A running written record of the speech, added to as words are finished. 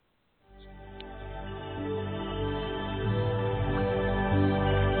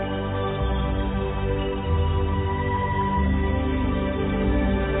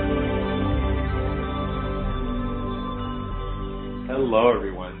Hello,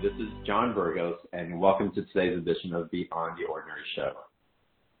 everyone. This is John Burgos, and welcome to today's edition of Beyond the Ordinary Show.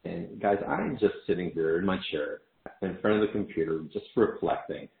 And guys, I'm just sitting here in my chair in front of the computer, just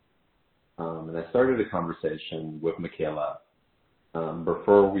reflecting. And I started a conversation with Micheila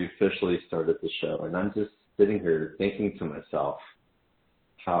before we officially started the show, and I'm just sitting here thinking to myself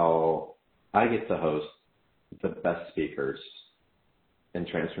how I get to host the best speakers and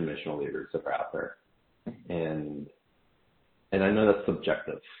transformational leaders that are out there. And I know that's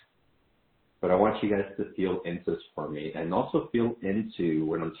subjective, but I want you guys to feel into this for me and also feel into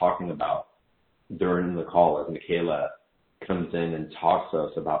what I'm talking about during the call as Micheila comes in and talks to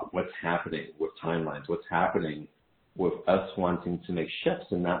us about what's happening with timelines, what's happening with us wanting to make shifts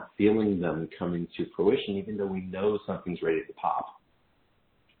and not feeling them coming to fruition, even though we know something's ready to pop.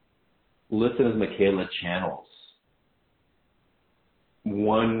 Listen as Micheila channels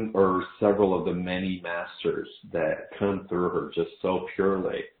one or several of the many masters that come through her just so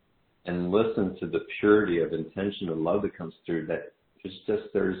purely, and listen to the purity of intention and love that comes through, that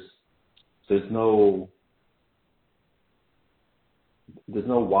there's no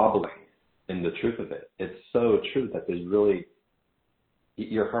wobbling in the truth of it. It's so true that there's really,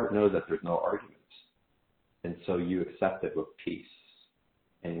 your heart knows that there's no argument. And so you accept it with peace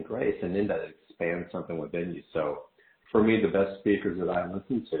and grace, and in that it expands something within you. So for me, the best speakers that I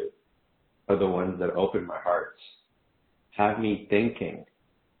listen to are the ones that open my heart, have me thinking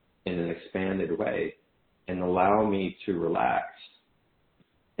in an expanded way, and allow me to relax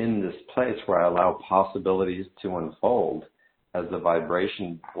in this place where I allow possibilities to unfold as the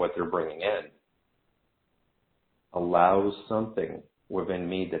vibration of what they're bringing in allows something within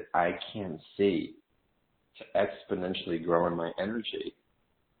me that I can't see to exponentially grow in my energy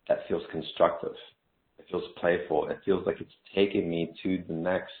that feels constructive. It feels playful. It feels like it's taking me to the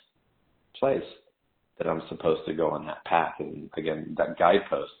next place that I'm supposed to go on that path. And again, that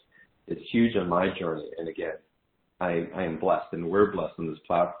guidepost is huge on my journey. And again, I am blessed, and we're blessed on this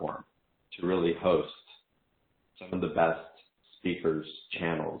platform to really host some of the best speakers,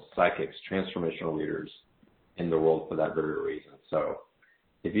 channels, psychics, transformational leaders in the world for that very reason. So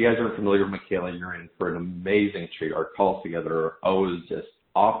if you guys aren't familiar with Micheila, you're in for an amazing treat. Our calls together are always just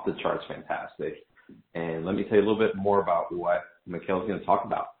off the charts fantastic. And let me tell you a little bit more about what Micheila's going to talk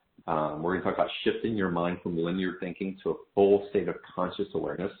about. We're going to talk about shifting your mind from linear thinking to a full state of conscious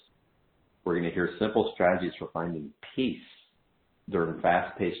awareness. We're going to hear simple strategies for finding peace during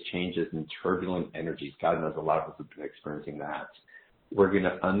fast-paced changes and turbulent energies. God knows a lot of us have been experiencing that. We're going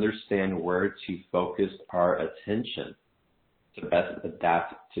to understand where to focus our attention to best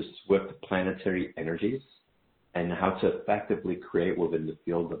adapt to swift planetary energies, and how to effectively create within the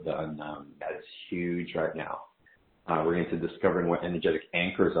field of the unknown. That is huge right now. We're going to discovering what energetic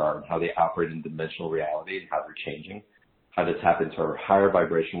anchors are and how they operate in dimensional reality and how they're changing, how to tap into our higher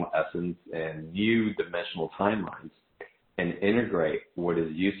vibrational essence and new dimensional timelines, and integrate what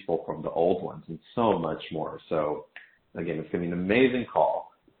is useful from the old ones, and so much more. So, again, it's going to be an amazing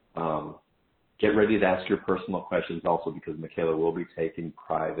call. Get ready to ask your personal questions also, because Micheila will be taking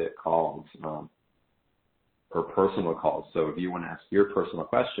private calls. Or personal calls. So if you want to ask your personal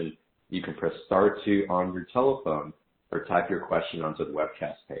question, you can press *2 on your telephone or type your question onto the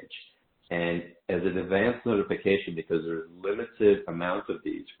webcast page. And as an advanced notification, because there's limited amounts of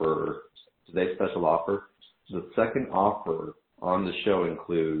these for today's special offer, the second offer on the show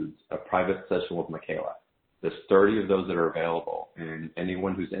includes a private session with Micheila. There's 30 of those that are available. And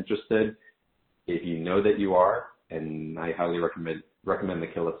anyone who's interested, if you know that you are, and I highly recommend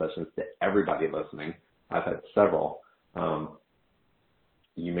Micheila sessions to everybody listening. I've had several.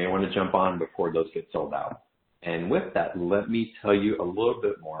 You may want to jump on before those get sold out. And with that, let me tell you a little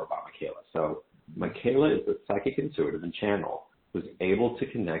bit more about Micheila. So Micheila is a psychic intuitive and channel who's able to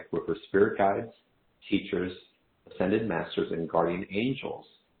connect with her spirit guides, teachers, ascended masters, and guardian angels,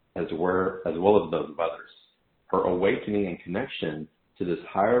 as well as those of others. Her awakening and connection to this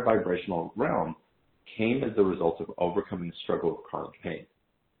higher vibrational realm came as the result of overcoming the struggle with chronic pain.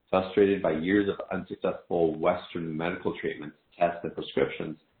 Frustrated by years of unsuccessful Western medical treatments, tests, and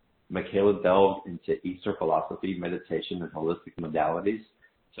prescriptions, Micheila delved into Eastern philosophy, meditation, and holistic modalities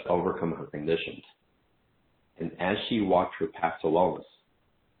to overcome her conditions. And as she walked her path to wellness,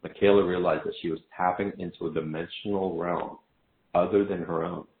 Micheila realized that she was tapping into a dimensional realm other than her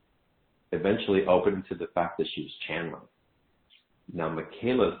own, eventually opening to the fact that she was channeling. Now,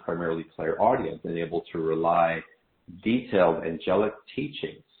 Micheila is primarily clairaudient and able to rely detailed angelic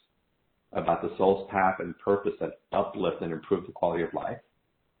teachings about the soul's path and purpose that uplift and improve the quality of life.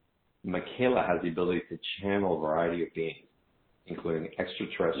 Micheila has the ability to channel a variety of beings, including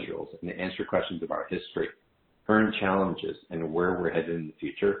extraterrestrials, and to answer questions about history, current challenges and where we're headed in the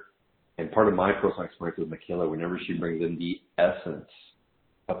future. And part of my personal experience with Micheila, whenever she brings in the essence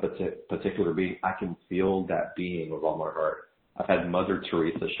of a particular being, I can feel that being with all my heart. I've had Mother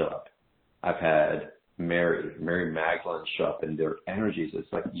Teresa show up. I've had Mary Magdalene show up, and their energies,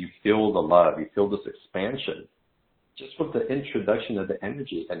 it's like you feel the love, you feel this expansion just with the introduction of the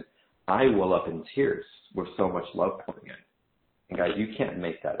energy. And I well up in tears with so much love pouring in. And guys, you can't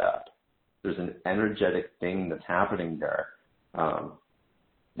make that up. There's an energetic thing that's happening there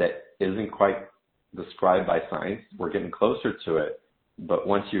that isn't quite described by science. We're getting closer to it, but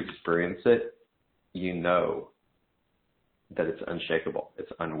once you experience it, you know that it's unshakable,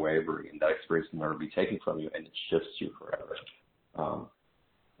 it's unwavering, and that experience can never be taken from you, and it shifts you forever.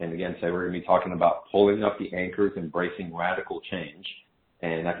 And again, today we're going to be talking about pulling up the anchors, embracing radical change.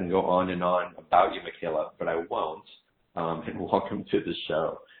 And I can go on and on about you, Micheila, but I won't. And welcome to the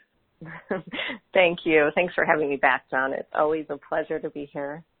show. Thank you. Thanks for having me back, John. It's always a pleasure to be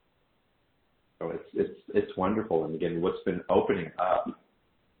here. So it's wonderful. And again, what's been opening up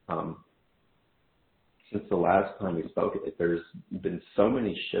since the last time we spoke, there's been so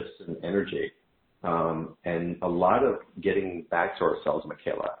many shifts in energy. And a lot of getting back to ourselves,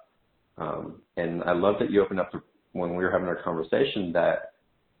 Micheila. And I love that you opened up when we were having our conversation that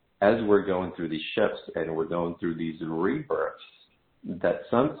as we're going through these shifts and we're going through these rebirths, that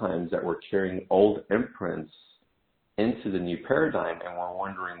sometimes that we're carrying old imprints into the new paradigm, and we're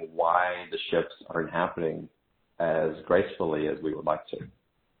wondering why the shifts aren't happening as gracefully as we would like to.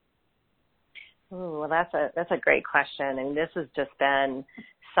 Ooh, well, that's a great question, and this has just been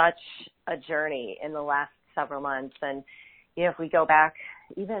such a journey in the last several months. And you know, if we go back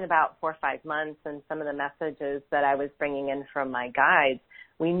even about 4 or 5 months, and some of the messages that I was bringing in from my guides,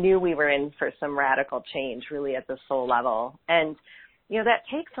 we knew we were in for some radical change, really at the soul level. And you know, that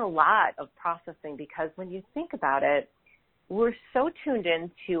takes a lot of processing, because when you think about it, we're so tuned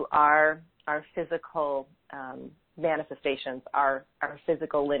into our physical manifestations, our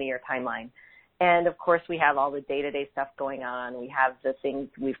physical linear timeline. And of course, we have all the day-to-day stuff going on. We have the things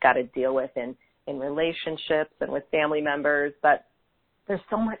we've got to deal with in relationships and with family members. But there's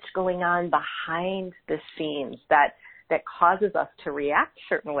so much going on behind the scenes that causes us to react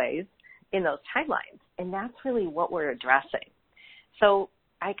certain ways in those timelines. And that's really what we're addressing. So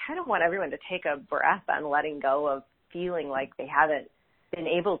I kind of want everyone to take a breath on letting go of feeling like they haven't been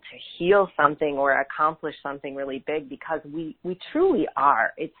able to heal something or accomplish something really big, because we truly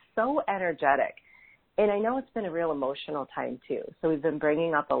are. It's so energetic. And I know it's been a real emotional time too. So we've been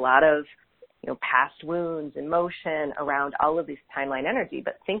bringing up a lot of, you know, past wounds, emotion around all of these timeline energy.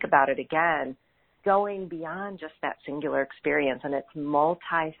 But think about it again, going beyond just that singular experience. And it's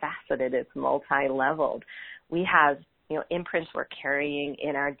multifaceted, it's multi-leveled. We have, you know, imprints we're carrying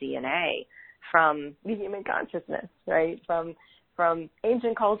in our DNA from the human consciousness, right? From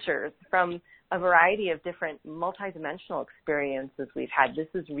ancient cultures, from a variety of different multidimensional experiences we've had. This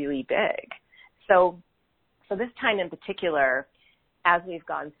is really big. So this time in particular, as we've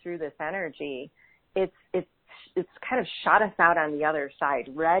gone through this energy, it's kind of shot us out on the other side,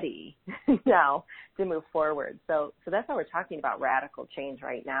 ready now to move forward. So that's why we're talking about radical change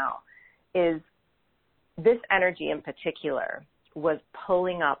right now, is this energy in particular was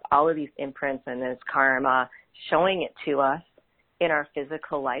pulling up all of these imprints and this karma, showing it to us in our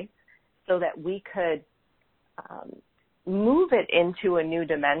physical life so that we could move it into a new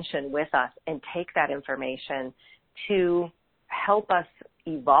dimension with us and take that information to help us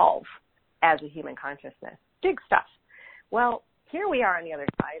evolve as a human consciousness. Big stuff. Well, here we are on the other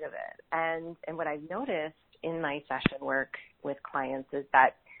side of it. And what I've noticed in my session work with clients is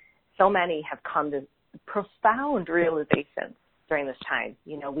that so many have come to profound realizations during this time.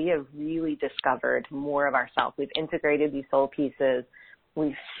 You know, we have really discovered more of ourselves. We've integrated these soul pieces.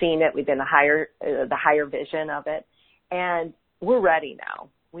 We've seen it. We've been the higher vision of it. And we're ready now.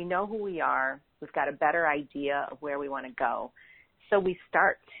 We know who we are. We've got a better idea of where we want to go. So we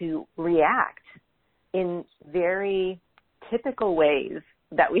start to react in very typical ways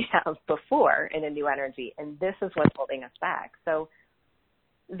that we have before in a new energy. And this is what's holding us back. So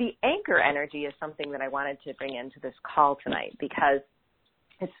the anchor energy is something that I wanted to bring into this call tonight, because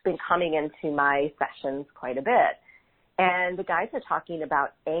it's been coming into my sessions quite a bit. And the guys are talking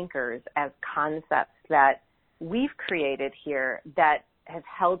about anchors as concepts that we've created here that have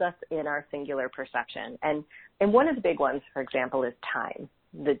held us in our singular perception. And one of the big ones, for example, is time,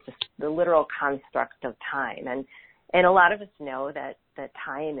 the literal construct of time. And a lot of us know that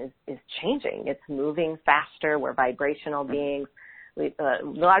time is changing. It's moving faster. We're vibrational beings. A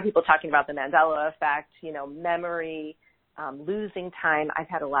lot of people talking about the Mandela effect, you know, memory, losing time. I've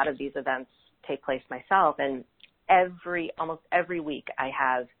had a lot of these events take place myself. And almost every week I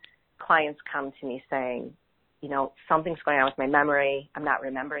have clients come to me saying, something's going on with my memory. I'm not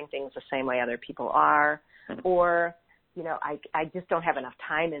remembering things the same way other people are. Or, I just don't have enough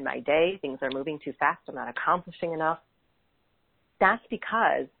time in my day. Things are moving too fast. I'm not accomplishing enough. That's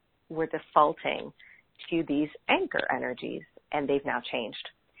because we're defaulting to these anchor energies, and they've now changed.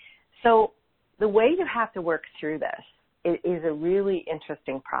 So the way you have to work through this is a really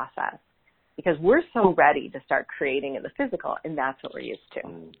interesting process, because we're so ready to start creating in the physical, and that's what we're used to.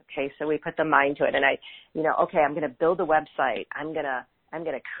 Okay, so we put the mind to it, and I'm going to build a website. I'm going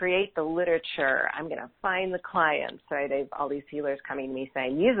to create the literature. I'm going to find the clients, right? I have all these healers coming to me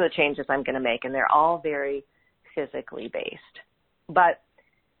saying, these are the changes I'm going to make, and they're all very physically based. But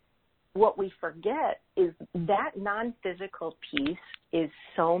what we forget is that non-physical piece is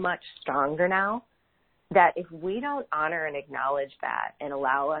so much stronger now that if we don't honor and acknowledge that and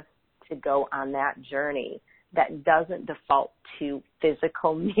allow us to go on that journey that doesn't default to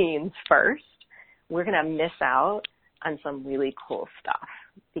physical means first, we're going to miss out on some really cool stuff.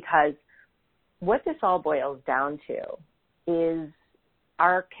 Because what this all boils down to is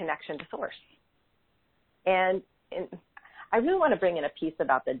our connection to source. And I really want to bring in a piece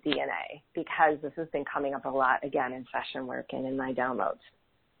about the DNA, because this has been coming up a lot, again, in session work and in my downloads.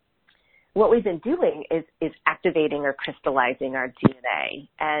 What we've been doing is activating or crystallizing our DNA.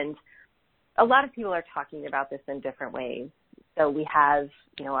 And a lot of people are talking about this in different ways. So we have,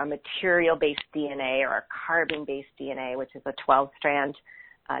 our material-based DNA or our carbon-based DNA, which is a 12-strand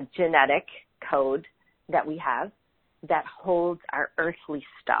genetic code that we have that holds our earthly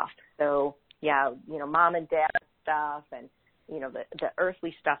stuff. So, mom and dad stuff and, the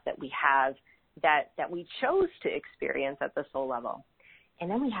earthly stuff that we have that we chose to experience at the soul level.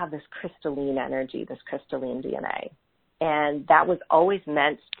 And then we have this crystalline energy, this crystalline DNA. And that was always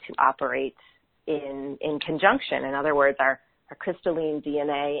meant to operate in conjunction. In other words, our crystalline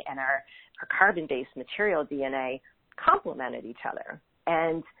DNA and our carbon-based material DNA complemented each other.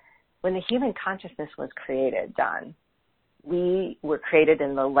 And when the human consciousness was created, Don, we were created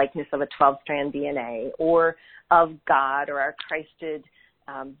in the likeness of a 12-strand DNA or of God or our Christed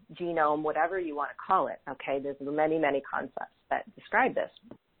genome, whatever you want to call it. Okay, there's many, many concepts that describe this.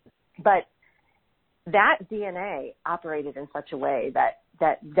 But that DNA operated in such a way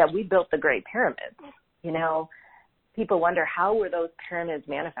that we built the Great Pyramids. People wonder, how were those pyramids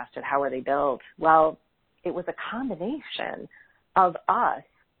manifested? How were they built? Well, it was a combination of us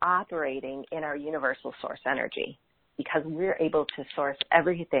operating in our universal source energy, because we're able to source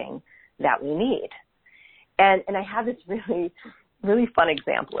everything that we need. And I have this really, really fun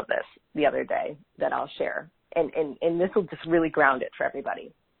example of this the other day that I'll share. And this will just really ground it for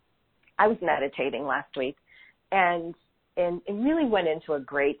everybody. I was meditating last week and really went into a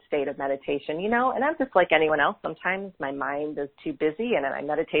great state of meditation, and I'm just like anyone else. Sometimes my mind is too busy and my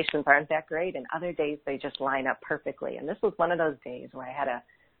meditations aren't that great, and other days they just line up perfectly. And this was one of those days where I had a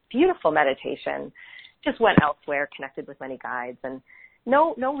beautiful meditation, just went elsewhere, connected with many guides, and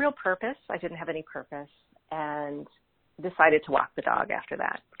no real purpose. I didn't have any purpose, and decided to walk the dog after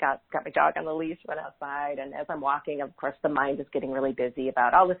that. Got my dog on the leash, went outside, and as I'm walking, of course, the mind is getting really busy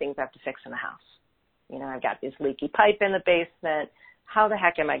about all the things I have to fix in the house. I've got this leaky pipe in the basement. How the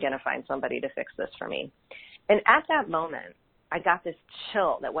heck am I going to find somebody to fix this for me? And at that moment, I got this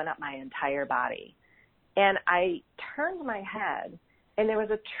chill that went up my entire body. And I turned my head, and there was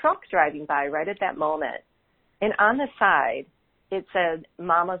a truck driving by right at that moment. And on the side, it said,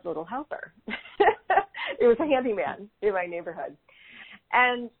 Mama's Little Helper. It was a handyman in my neighborhood.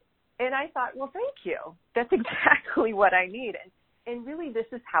 And I thought, well, thank you. That's exactly what I need. And really, this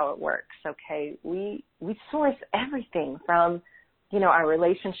is how it works, okay? We source everything from, our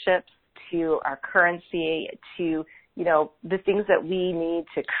relationships to our currency to, the things that we need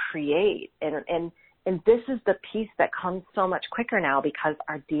to create. And this is the piece that comes so much quicker now because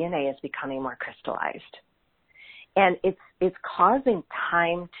our DNA is becoming more crystallized. And it's causing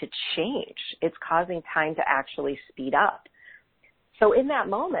time to change. It's causing time to actually speed up. So in that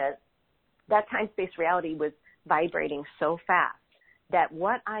moment, that time-space reality was vibrating so fast that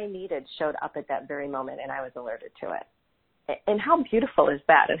what I needed showed up at that very moment, and I was alerted to it. And how beautiful is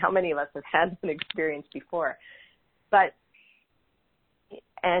that? And how many of us have had an experience before? But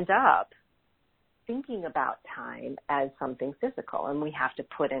end up thinking about time as something physical, and we have to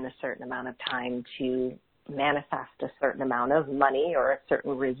put in a certain amount of time to manifest a certain amount of money or a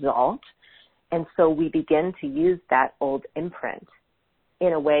certain result. And so we begin to use that old imprint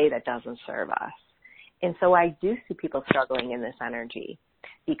in a way that doesn't serve us. And so I do see people struggling in this energy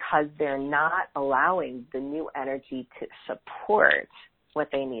because they're not allowing the new energy to support what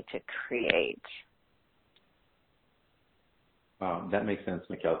they need to create. That makes sense,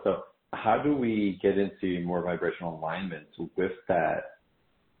 Micheila. So how do we get into more vibrational alignment with that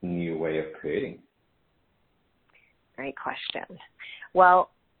new way of creating? Great question. Well,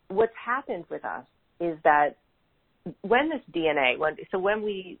 what's happened with us is that when this DNA,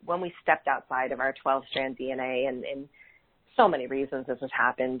 when we stepped outside of our 12-strand DNA, and so many reasons this has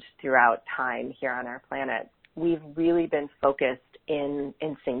happened throughout time here on our planet, we've really been focused in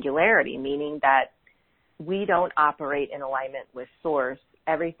singularity, meaning that we don't operate in alignment with Source.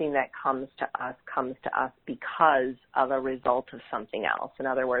 Everything that comes to us because of a result of something else. In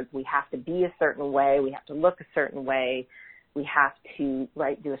other words, we have to be a certain way, we have to look a certain way, we have to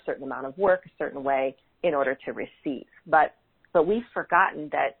do a certain amount of work a certain way in order to receive. But we've forgotten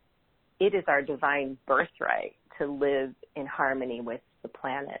that it is our divine birthright to live in harmony with the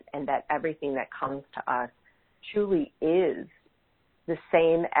planet, and that everything that comes to us truly is the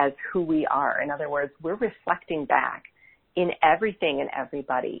same as who we are. In other words, we're reflecting back in everything and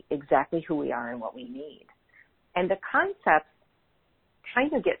everybody exactly who we are and what we need. And the concepts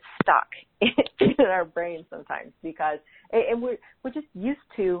kind of get stuck in our brains sometimes because, and we're just used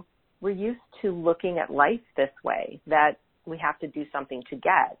to looking at life this way, that we have to do something to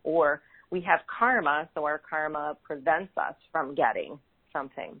get, or we have karma, so our karma prevents us from getting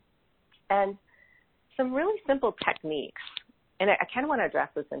something. And some really simple techniques, and I kind of want to address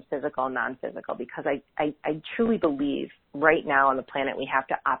this in physical and non-physical, because I truly believe right now on the planet we have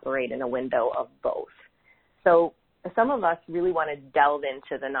to operate in a window of both. So some of us really want to delve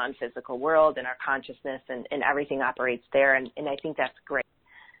into the non-physical world and our consciousness, and everything operates there, and I think that's great.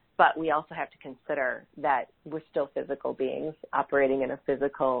 But we also have to consider that we're still physical beings operating in a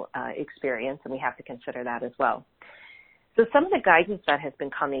physical experience, and we have to consider that as well. So some of the guidance that has been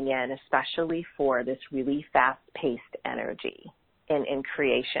coming in, especially for this really fast-paced energy in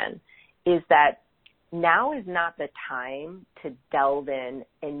creation, is that now is not the time to delve in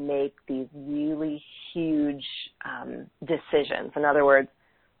and make these really huge decisions. In other words,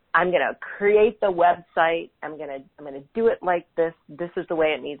 I'm going to create the website. I'm going to do it like this. This is the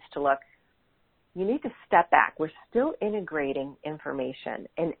way it needs to look. You need to step back. We're still integrating information,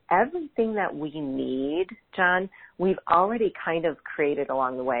 and everything that we need, John, we've already kind of created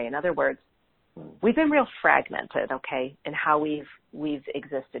along the way. In other words, we've been real fragmented, okay, in how we've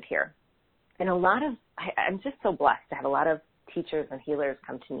existed here. And I'm just so blessed to have a lot of teachers and healers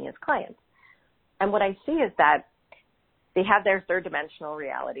come to me as clients. And what I see is that they have their third dimensional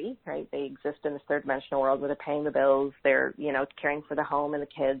reality, right? They exist in this third dimensional world where they're paying the bills, they're, caring for the home and the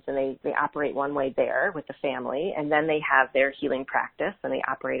kids, and they operate one way there with the family. And then they have their healing practice, and they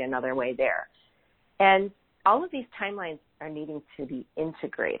operate another way there. And all of these timelines are needing to be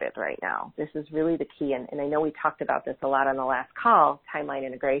integrated right now. This is really the key. And I know we talked about this a lot on the last call, timeline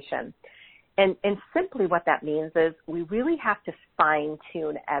integration. And simply what that means is we really have to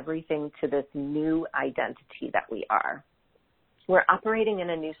fine-tune everything to this new identity that we are. We're operating in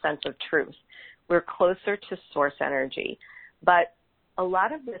a new sense of truth. We're closer to source energy. But a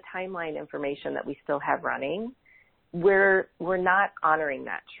lot of the timeline information that we still have running, we're not honoring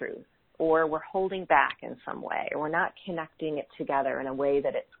that truth, or we're holding back in some way, or we're not connecting it together in a way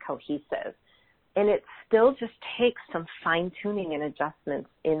that it's cohesive. And it still just takes some fine-tuning and adjustments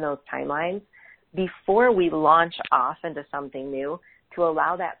in those timelines before we launch off into something new, to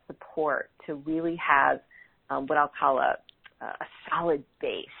allow that support to really have what I'll call a solid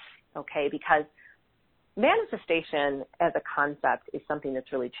base, okay? Because manifestation as a concept is something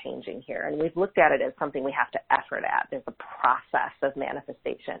that's really changing here. And we've looked at it as something we have to effort at. There's a process of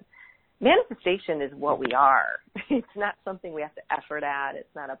manifestation. Manifestation is what we are. It's not something we have to effort at.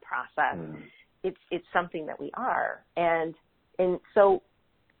 It's not a process. It's something that we are. And so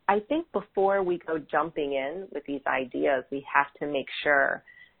I think before we go jumping in with these ideas, we have to make sure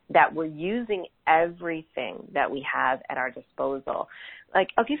that we're using everything that we have at our disposal. Like,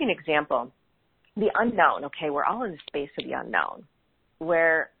 I'll give you an example. The unknown, okay, we're all in the space of the unknown,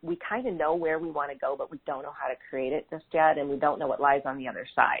 where we kind of know where we want to go, but we don't know how to create it just yet, and we don't know what lies on the other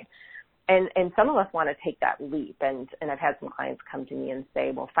side. And some of us want to take that leap, and I've had some clients come to me and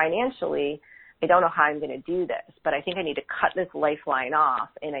say, well, financially, I don't know how I'm going to do this, but I think I need to cut this lifeline off,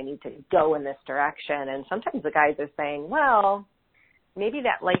 and I need to go in this direction. And sometimes the guys are saying, well, maybe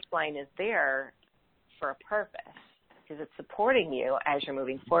that lifeline is there for a purpose, because it's supporting you as you're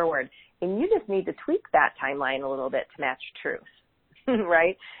moving forward. And you just need to tweak that timeline a little bit to match truth,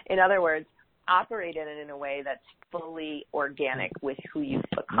 right? In other words, operate in it in a way that's fully organic with who you've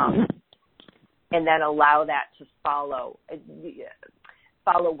become, and then allow that to follow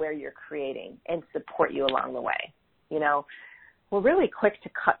where you're creating and support you along the way. we're really quick to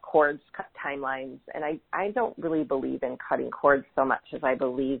cut cords, cut timelines, and I don't really believe in cutting cords so much as I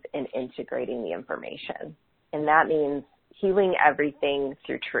believe in integrating the information. And that means healing everything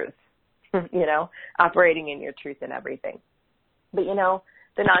through truth, operating in your truth in everything. But,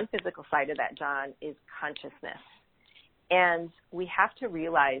 the non-physical side of that, John, is consciousness. And we have to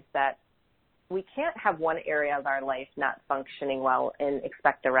realize that we can't have one area of our life not functioning well and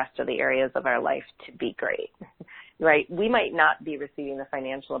expect the rest of the areas of our life to be great, right? We might not be receiving the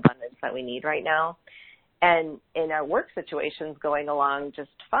financial abundance that we need right now. And in our work situations going along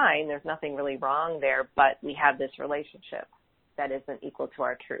just fine, there's nothing really wrong there, but we have this relationship that isn't equal to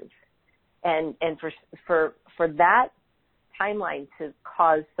our truth. And for that timeline to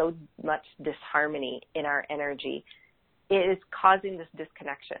cause so much disharmony in our energy, it is causing this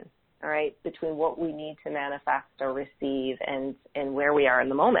disconnection, all right, between what we need to manifest or receive and where we are in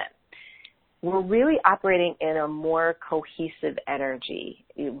the moment. We're really operating in a more cohesive energy.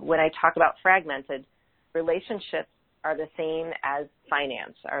 When I talk about fragmented, relationships are the same as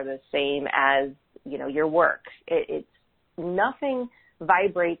finance, are the same as, your work. It's nothing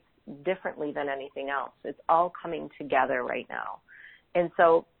vibrates differently than anything else. It's all coming together right now. And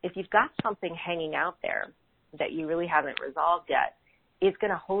so if you've got something hanging out there that you really haven't resolved yet, it's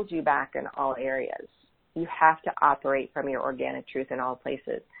going to hold you back in all areas. You have to operate from your organic truth in all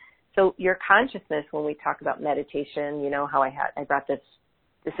places. So your consciousness, when we talk about meditation, how I brought this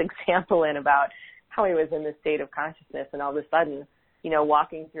example in about how I was in this state of consciousness and all of a sudden,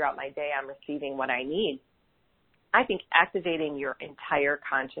 walking throughout my day, I'm receiving what I need. I think activating your entire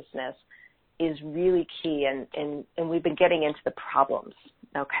consciousness is really key, and we've been getting into the problems,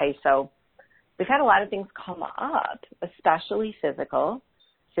 okay? So we've had a lot of things come up, especially physical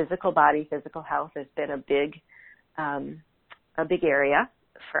body, physical health has been a big area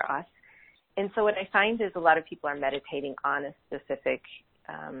for us. And so what I find is a lot of people are meditating on a specific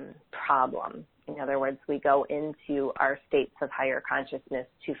problem. In other words, we go into our states of higher consciousness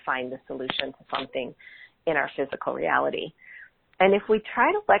to find the solution to something in our physical reality. And if we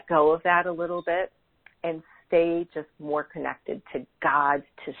try to let go of that a little bit and stay just more connected to God,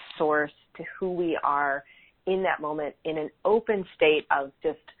 to source, to who we are in that moment, in an open state of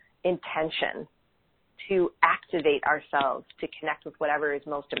just intention to activate ourselves, to connect with whatever is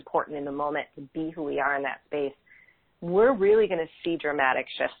most important in the moment, to be who we are in that space, we're really going to see dramatic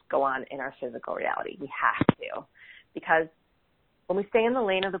shifts go on in our physical reality. We have to. Because when we stay in the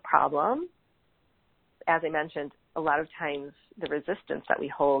lane of the problem, as I mentioned, a lot of times the resistance that we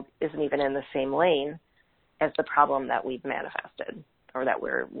hold isn't even in the same lane as the problem that we've manifested or that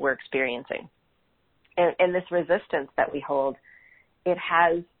we're experiencing. And this resistance that we hold, it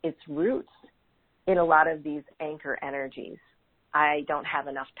has its roots in a lot of these anchor energies. I don't have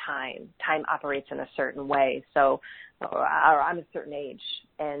enough time. Time operates in a certain way. So I'm a certain age,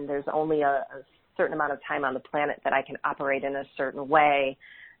 and there's only a certain amount of time on the planet that I can operate in a certain way.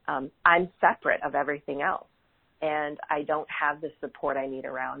 I'm separate of everything else, and I don't have the support I need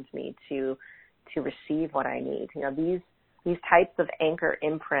around me to receive what I need. These types of anchor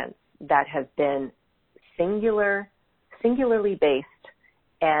imprints that have been singularly based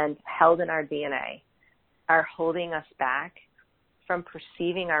and held in our DNA are holding us back from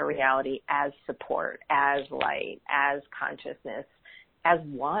perceiving our reality as support, as light, as consciousness, as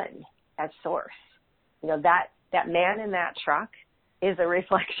one, as source. That man in that truck is a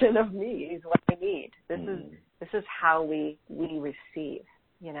reflection of me, is what I need. This is how we receive,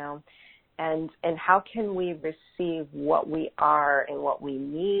 and how can we receive what we are and what we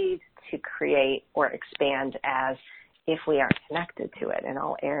need to create or expand as if we aren't connected to it in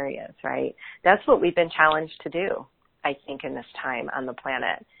all areas, right? That's what we've been challenged to do, I think, in this time on the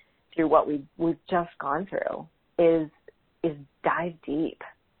planet, through what we've just gone through, is dive deep.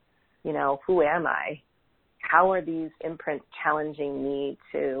 Who am I? How are these imprints challenging me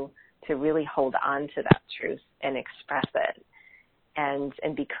to really hold on to that truth and express it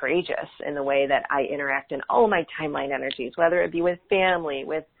and be courageous in the way that I interact in all my timeline energies, whether it be with family,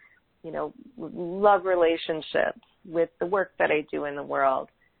 with, love relationships, with the work that I do in the world,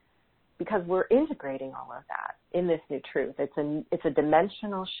 because we're integrating all of that in this new truth. It's a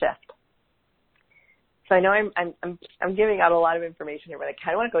dimensional shift. So I know I'm giving out a lot of information here, but I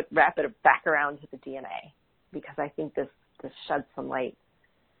kind of want to go wrap it back around to the DNA, because I think this sheds some light.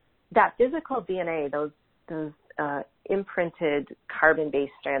 That physical DNA, those imprinted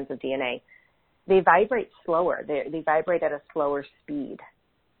carbon-based strands of DNA, they vibrate slower. They vibrate at a slower speed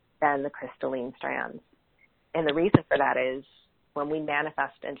than the crystalline strands. And the reason for that is when we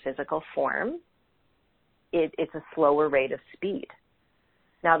manifest in physical form, it's a slower rate of speed.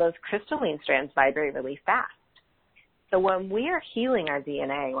 Now, those crystalline strands vibrate really fast. So when we are healing our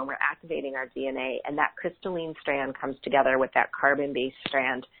DNA, when we're activating our DNA, and that crystalline strand comes together with that carbon-based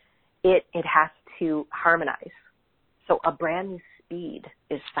strand, it has to harmonize. So a brand new speed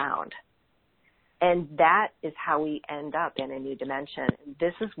is found. And that is how we end up in a new dimension.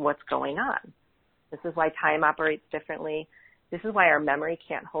 This is what's going on. This is why time operates differently. This is why our memory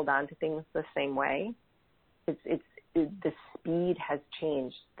can't hold on to things the same way. The speed has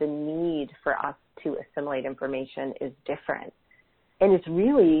changed. The need for us to assimilate information is different. And it's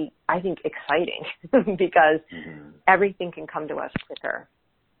really, I think, exciting because everything can come to us quicker.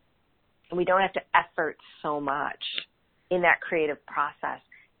 And we don't have to effort so much in that creative process,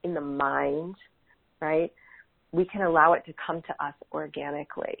 in the mind, right? We can allow it to come to us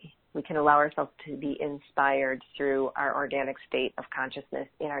organically. We can allow ourselves to be inspired through our organic state of consciousness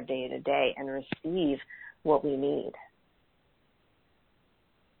in our day-to-day and receive what we need.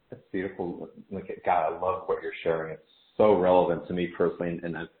 That's beautiful. God, I love what you're sharing. It's so relevant to me personally,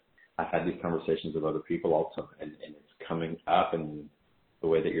 and I've had these conversations with other people also, and it's coming up, and the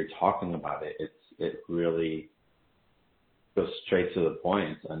way that you're talking about it, it really goes straight to the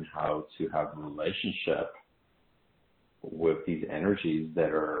point on how to have a relationship with these energies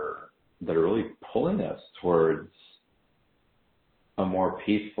that are really pulling us towards a more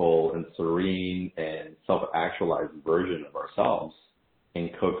peaceful and serene and self-actualized version of ourselves in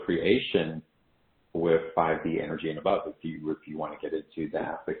co-creation with 5D energy and above. If you want to get into the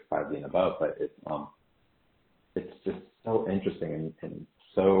aspects 5D and above, but it's just so interesting and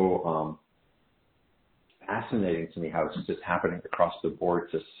so fascinating to me how it's just happening across the board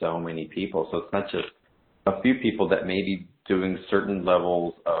to so many people. So it's not just a few people that may be doing certain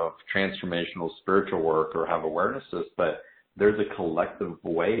levels of transformational spiritual work or have awarenesses, but there's a collective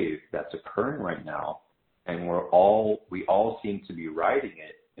wave that's occurring right now, and we all seem to be riding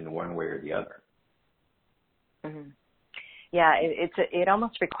it in one way or the other. Mm-hmm. Yeah, it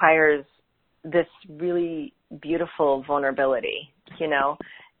almost requires this really beautiful vulnerability,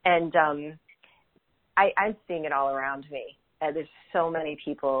 and I'm seeing it all around me. There's so many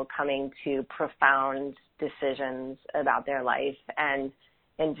people coming to profound decisions about their life and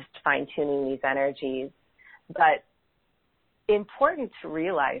just fine-tuning these energies. But important to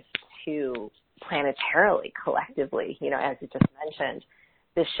realize, too, planetarily, collectively, as you just mentioned,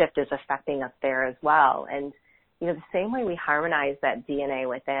 this shift is affecting us there as well. And, the same way we harmonize that DNA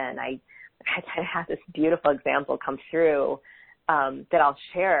within, I had this beautiful example come through that I'll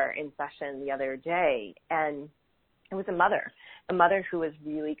share in session the other day. And it was a mother who was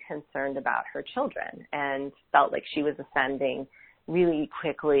really concerned about her children and felt like she was ascending really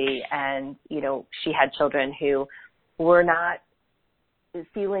quickly. And, she had children who were not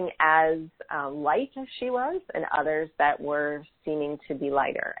feeling as light as she was, and others that were seeming to be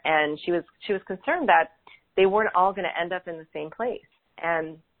lighter. And she was concerned that they weren't all going to end up in the same place.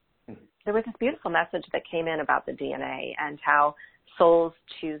 And there was this beautiful message that came in about the DNA and how souls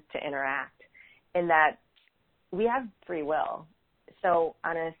choose to interact, and that we have free will. So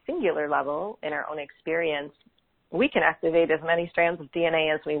on a singular level, in our own experience, we can activate as many strands of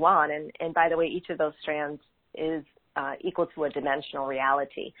DNA as we want. And by the way, each of those strands is equal to a dimensional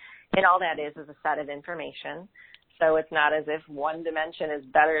reality. And all that is a set of information. So it's not as if one dimension is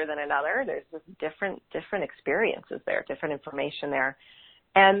better than another. There's just different experiences there, different information there.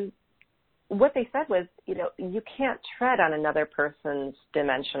 And what they said was, you can't tread on another person's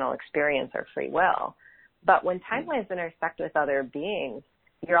dimensional experience or free will. But when timelines intersect with other beings,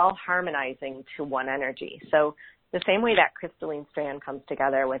 you're all harmonizing to one energy. So the same way that crystalline strand comes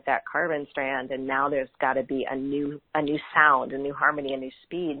together with that carbon strand, and now there's got to be a new sound, a new harmony, a new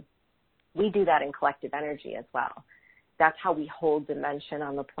speed, we do that in collective energy as well. That's how we hold dimension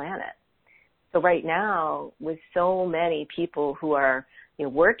on the planet. So right now, with so many people who are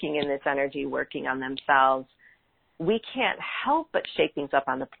working in this energy, working on themselves, we can't help but shake things up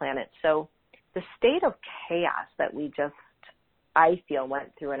on the planet. So the state of chaos that we just, I feel,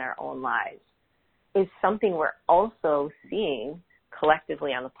 went through in our own lives is something we're also seeing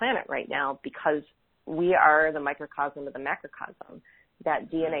collectively on the planet right now, because we are the microcosm of the macrocosm.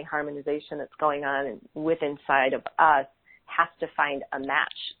 That DNA harmonization that's going on inside of us has to find a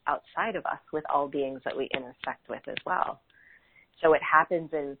match outside of us with all beings that we intersect with as well. So it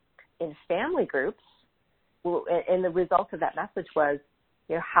happens in family groups, and the result of that message was,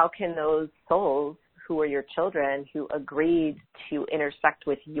 how can those souls who are your children, who agreed to intersect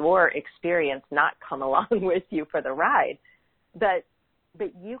with your experience, not come along with you for the ride? But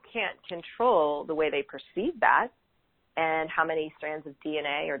you can't control the way they perceive that and how many strands of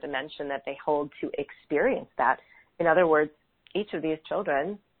DNA or dimension that they hold to experience that. In other words, each of these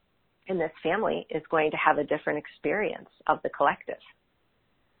children in this family is going to have a different experience of the collective.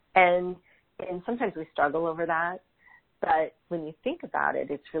 And sometimes we struggle over that, but when you think about it,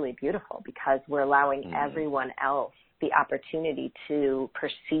 it's really beautiful because we're allowing everyone else the opportunity to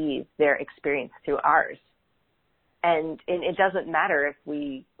perceive their experience through ours. And it doesn't matter if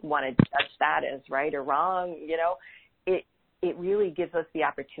we want to judge that as right or wrong, it really gives us the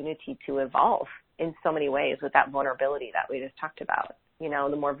opportunity to evolve in so many ways with that vulnerability that we just talked about.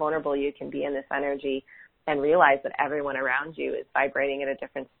 The more vulnerable you can be in this energy and realize that everyone around you is vibrating at a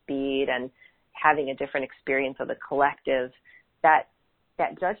different speed and having a different experience of the collective, that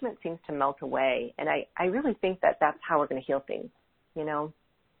judgment seems to melt away. And I really think that that's how we're going to heal things,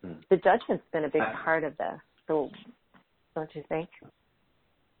 The judgment's been a big part of this. So don't you think?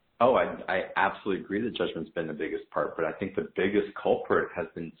 Oh, I absolutely agree that judgment's been the biggest part, but I think the biggest culprit has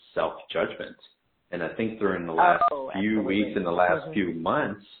been self-judgment. And I think during the last few weeks and the last few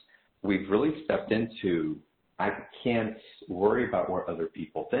months, we've really stepped into, I can't worry about what other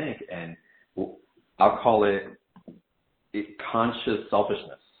people think. And I'll call it conscious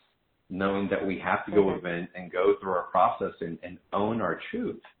selfishness, knowing that we have to go within and go through our process and own our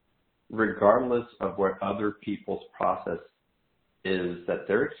truth, regardless of what other people's process is that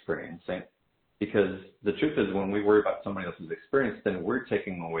they're experiencing. Because the truth is, when we worry about somebody else's experience, then we're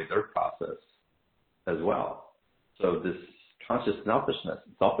taking away their process as well. So this conscious selfishness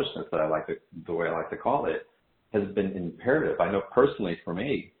that the way I like to call it, has been imperative. I know personally for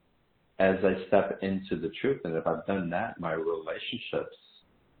me, as I step into the truth, and if I've done that, my relationships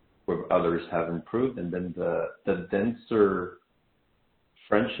with others have improved, and then the denser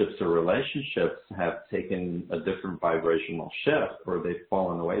friendships or relationships have taken a different vibrational shift, or they've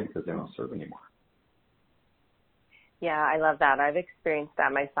fallen away because they don't serve anymore. Yeah, I love that. I've experienced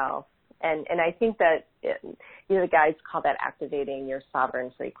that myself. And I think that, the guys call that activating your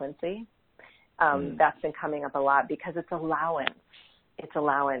sovereign frequency. That's been coming up a lot because it's allowance. It's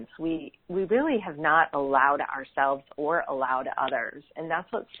allowance. We really have not allowed ourselves or allowed others. And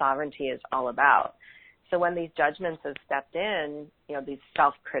that's what sovereignty is all about. So when these judgments have stepped in, these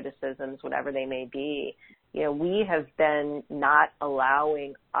self-criticisms, whatever they may be, we have been not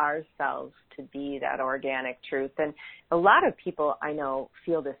allowing ourselves to be that organic truth. And a lot of people I know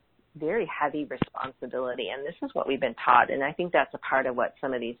feel this very heavy responsibility, and this is what we've been taught. And I think that's a part of what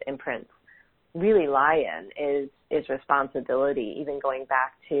some of these imprints really lie in is responsibility, even going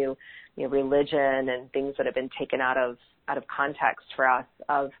back to religion and things that have been taken out of context for us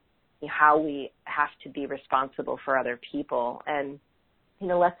of how we have to be responsible for other people. And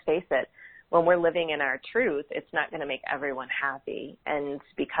let's face it, when we're living in our truth, it's not going to make everyone happy. And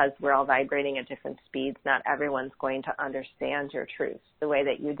because we're all vibrating at different speeds, not everyone's going to understand your truth the way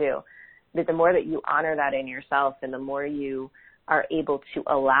that you do. But the more that you honor that in yourself and the more you are able to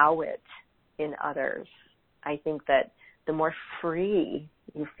allow it in others, I think that the more free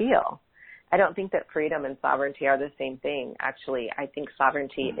you feel. I don't think that freedom and sovereignty are the same thing. Actually, I think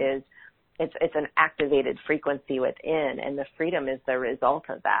sovereignty is it's an activated frequency within, and the freedom is the result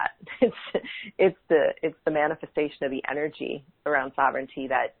of that. It's the manifestation of the energy around sovereignty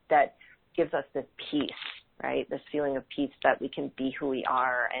that gives us this peace, right? This feeling of peace that we can be who we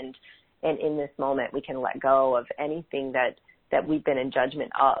are, and in this moment we can let go of anything that we've been in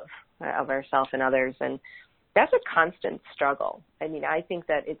judgment of ourselves and others, and that's a constant struggle. I mean, I think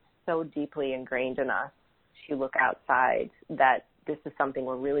that it's so deeply ingrained in us to look outside that this is something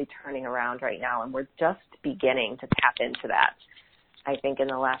we're really turning around right now, and we're just beginning to tap into that. I think in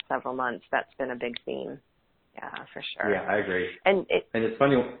the last several months, that's been a big theme. Yeah, for sure. Yeah, I agree. And it's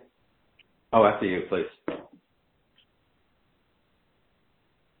funny. Oh, after you, please.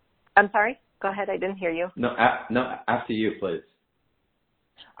 I'm sorry? Go ahead. I didn't hear you. No, after you, please.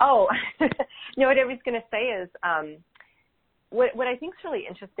 Oh, what I was going to say is what I think is really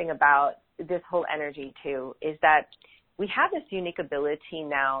interesting about this whole energy, too, is that we have this unique ability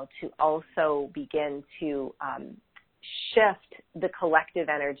now to also begin to shift the collective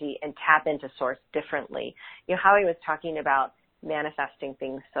energy and tap into source differently. Howie was talking about manifesting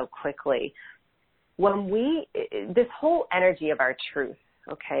things so quickly. This whole energy of our truth,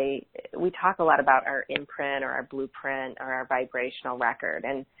 okay, we talk a lot about our imprint or our blueprint or our vibrational record.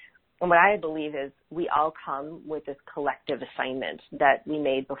 And what I believe is we all come with this collective assignment that we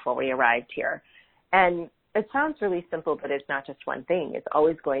made before we arrived here. And it sounds really simple, but it's not just one thing. It's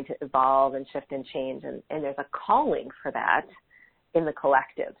always going to evolve and shift and change. And there's a calling for that in the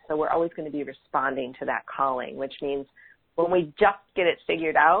collective. So we're always going to be responding to that calling, which means when we just get it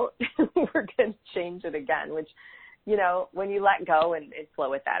figured out, we're going to change it again, which, when you let go and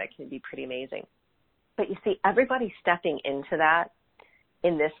flow with that, it can be pretty amazing. But you see, everybody stepping into that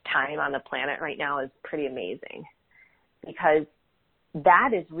in this time on the planet right now is pretty amazing, because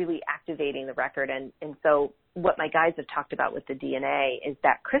that is really activating the record. And so what my guides have talked about with the DNA is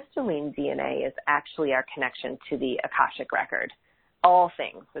that crystalline DNA is actually our connection to the Akashic record. All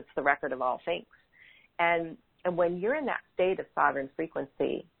things. It's the record of all things. And when you're in that state of sovereign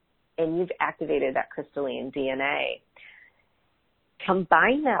frequency and you've activated that crystalline DNA,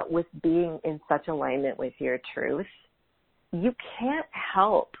 combine that with being in such alignment with your truth, you can't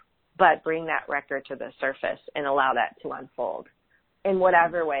help but bring that record to the surface and allow that to unfold in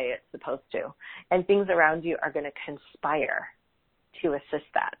whatever way it's supposed to. And things around you are going to conspire to assist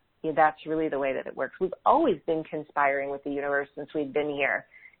that. That's really the way that it works. We've always been conspiring with the universe since we've been here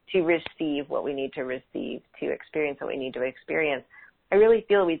to receive what we need to receive, to experience what we need to experience. I really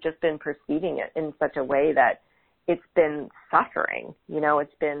feel we've just been perceiving it in such a way that it's been suffering.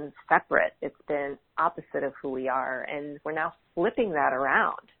 It's been separate. It's been opposite of who we are. And we're now flipping that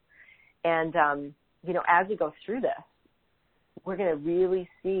around. And, as we go through this, we're going to really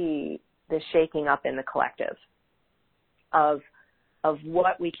see the shaking up in the collective of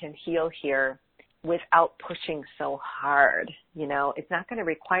what we can heal here without pushing so hard. It's not going to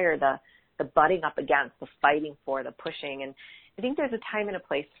require the butting up against, the fighting for, the pushing. And I think there's a time and a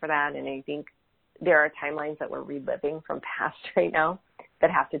place for that. And I think there are timelines that we're reliving from past right now that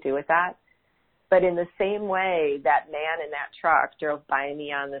have to do with that. But in the same way that man in that truck drove by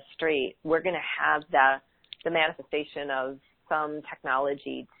me on the street, we're going to have the manifestation of some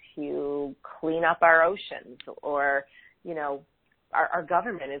technology to clean up our oceans, or, our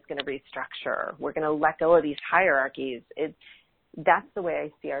government is going to restructure. We're going to let go of these hierarchies. That's the way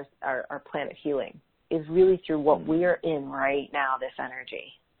I see our planet healing, is really through what we're in right now, this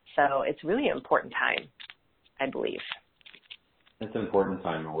energy. So it's really an important time, I believe. It's an important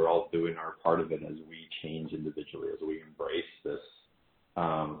time, and we're all doing our part of it as we change individually, as we embrace this,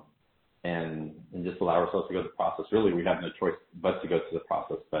 and just allow ourselves to go through the process. Really, we have no choice but to go through the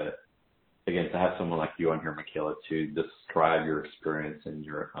process. But again, to have someone like you on here, Micheila, to describe your experience and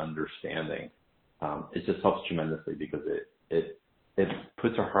your understanding, it just helps tremendously, because it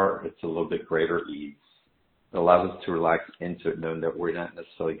puts our heart into a little bit greater ease. It allows us to relax into it, knowing that we're not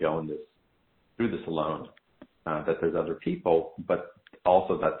necessarily going through this alone, that there's other people, but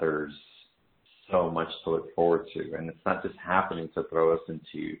also that there's so much to look forward to. And it's not just happening to throw us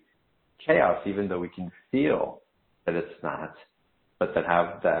into chaos, even though we can feel that it's not, but to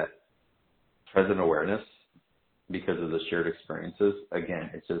have that present awareness because of the shared experiences.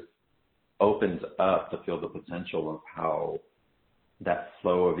 Again, it just opens up to feel the potential of how that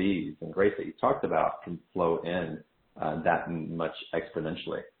flow of ease and grace that you talked about can flow in that much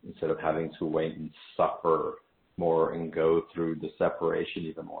exponentially, instead of having to wait and suffer more and go through the separation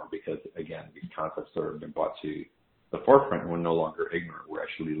even more, because, again, these concepts that have been brought to the forefront, we're no longer ignorant. We're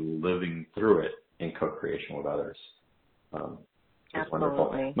actually living through it in co-creation with others. It's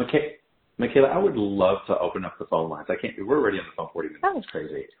wonderful. Micheila, I would love to open up the phone lines. We're already on the phone 40 minutes. It's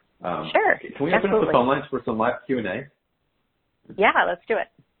crazy. Sure. Can we open up the phone lines for some live Q&A? Yeah, let's do it.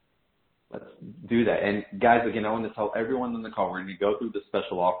 Let's do that. And guys, again, I want to tell everyone on the call, we're going to go through the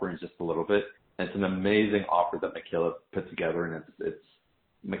special offer in just a little bit. And it's an amazing offer that Micheila put together, and it's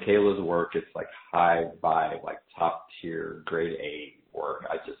Micheila's work. It's like high vibe, like top tier, grade A work.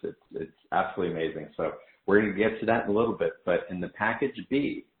 It's absolutely amazing. So we're going to get to that in a little bit. But in the package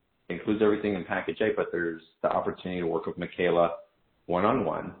B, it includes everything in package A, but there's the opportunity to work with Micheila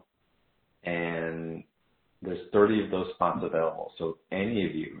one-on-one, and there's 30 of those spots available. So any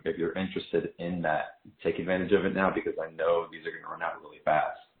of you, if you're interested in that, take advantage of it now, because I know these are going to run out really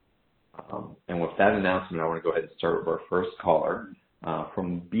fast. And with that announcement, I want to go ahead and start with our first caller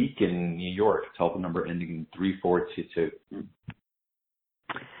from Beacon, New York. Telephone number ending in 3422.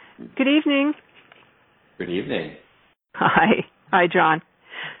 Good evening. Good evening. Hi, John.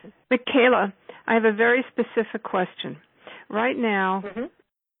 Micheila, I have a very specific question. Right now,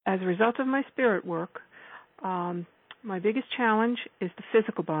 as a result of my spirit work, my biggest challenge is the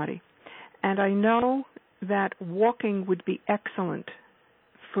physical body. And I know that walking would be excellent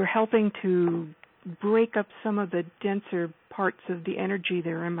for helping to break up some of the denser parts of the energy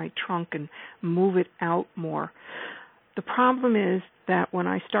there in my trunk and move it out more. The problem is that when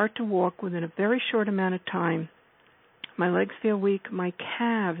I start to walk within a very short amount of time, my legs feel weak, my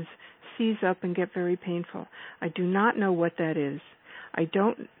calves seize up and get very painful. I do not know what that is.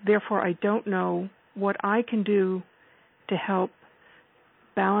 Therefore, I don't know what I can do to help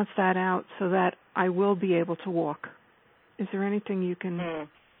balance that out so that I will be able to walk. Is there anything you can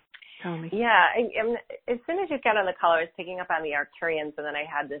Tell me. Yeah, as soon as you got on the call, I was picking up on the Arcturians, and then I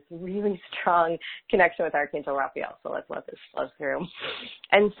had this really strong connection with Archangel Raphael, so let's let this flow through.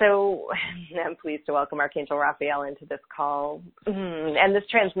 And so I'm pleased to welcome Archangel Raphael into this call. And this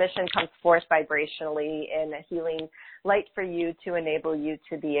transmission comes forth vibrationally in a healing light for you to enable you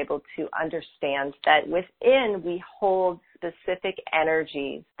to be able to understand that within we hold specific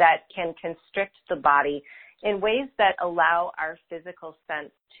energies that can constrict the body in ways that allow our physical sense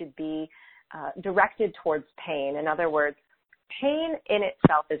to be directed towards pain. In other words, pain in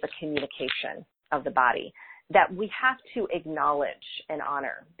itself is a communication of the body that we have to acknowledge and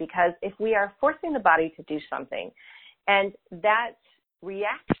honor, because if we are forcing the body to do something and that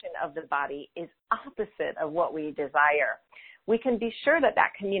reaction of the body is opposite of what we desire, we can be sure that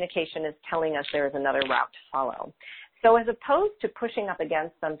that communication is telling us there is another route to follow. So as opposed to pushing up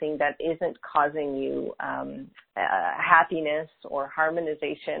against something that isn't causing you happiness or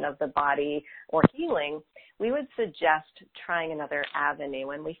harmonization of the body or healing, we would suggest trying another avenue.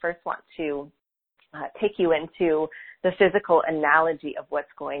 And we first want to take you into the physical analogy of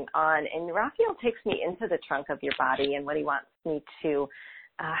what's going on. And Raphael takes me into the trunk of your body, and what he wants me to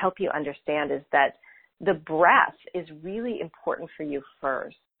help you understand is that the breath is really important for you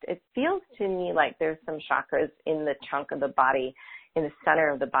first. It feels to me like there's some chakras in the trunk of the body, in the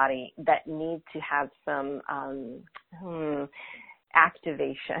center of the body, that need to have some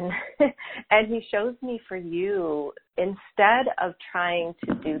activation. And he shows me for you, instead of trying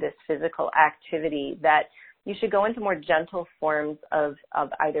to do this physical activity, that you should go into more gentle forms of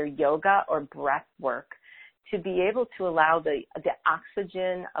either yoga or breath work to be able to allow the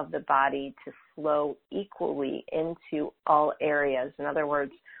oxygen of the body to flow equally into all areas. In other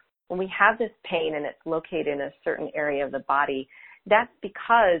words, when we have this pain and it's located in a certain area of the body, that's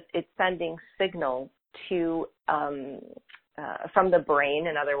because it's sending signals to from the brain,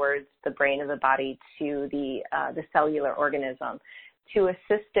 in other words, the brain of the body, to the cellular organism, to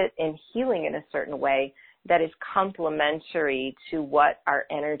assist it in healing in a certain way that is complementary to what our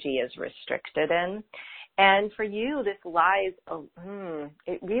energy is restricted in. And for you, this lies,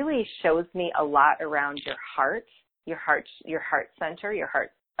 it really shows me a lot around your heart center, your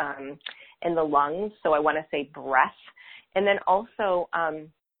heart, and the lungs. So I want to say breath. And then also,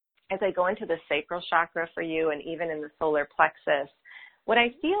 as I go into the sacral chakra for you and even in the solar plexus, what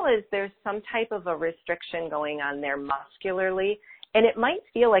I feel is there's some type of a restriction going on there muscularly. And it might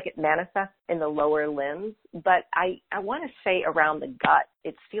feel like it manifests in the lower limbs, but I want to say around the gut,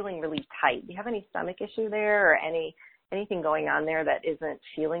 it's feeling really tight. Do you have any stomach issue there, or anything going on there that isn't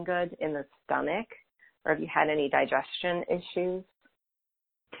feeling good in the stomach? Or have you had any digestion issues?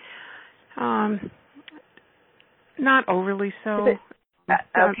 Not overly so.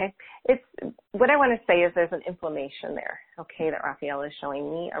 Okay. It's what I want to say is there's an inflammation there, okay, that Raphael is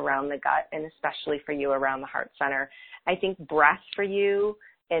showing me around the gut, and especially for you around the heart center. I think breath for you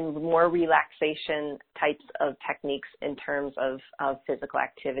and more relaxation types of techniques in terms of physical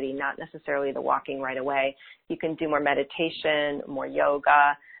activity, not necessarily the walking right away. You can do more meditation, more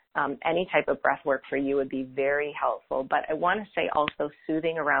yoga. Any type of breath work for you would be very helpful. But I want to say also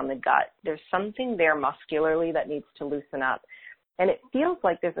soothing around the gut. There's something there muscularly that needs to loosen up. And it feels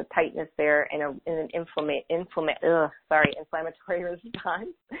like there's a tightness there and an inflammatory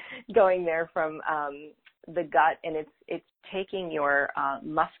response going there from the gut, and it's taking your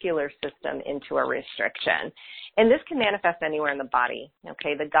muscular system into a restriction. And this can manifest anywhere in the body.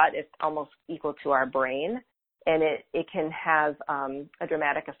 Okay, the gut is almost equal to our brain, and it can have a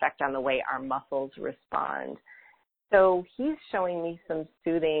dramatic effect on the way our muscles respond. So he's showing me some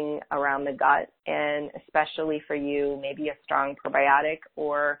soothing around the gut, and especially for you, maybe a strong probiotic,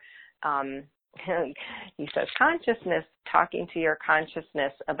 or he says consciousness, talking to your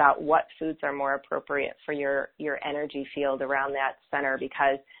consciousness about what foods are more appropriate for your energy field around that center,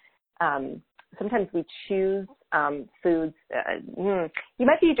 because sometimes we choose foods. You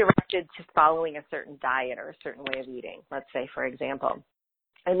might be directed to following a certain diet or a certain way of eating, let's say, for example.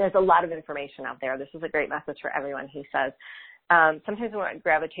 And there's a lot of information out there. This is a great message for everyone. He says, sometimes we want to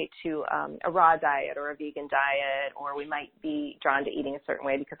gravitate to a raw diet or a vegan diet, or we might be drawn to eating a certain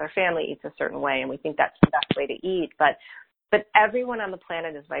way because our family eats a certain way and we think that's the best way to eat. But everyone on the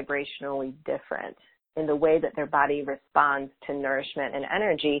planet is vibrationally different in the way that their body responds to nourishment and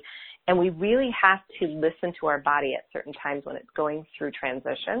energy. And we really have to listen to our body at certain times when it's going through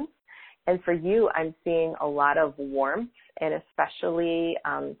transitions. And for you, I'm seeing a lot of warmth and especially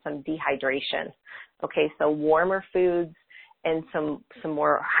some dehydration. Okay, so warmer foods and some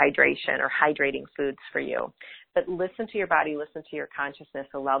more hydration or hydrating foods for you. But listen to your body, listen to your consciousness,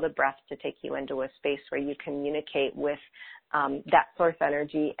 allow the breath to take you into a space where you communicate with that source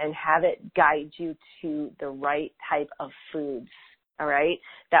energy and have it guide you to the right type of foods, all right,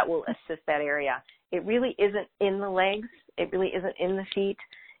 that will assist that area. It really isn't in the legs. It really isn't in the feet.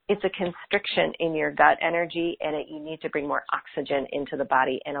 It's a constriction in your gut energy, and you need to bring more oxygen into the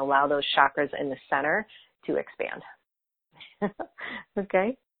body and allow those chakras in the center to expand.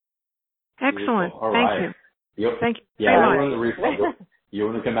 Okay? Excellent. All Thank right. you. Thank you. Yeah, you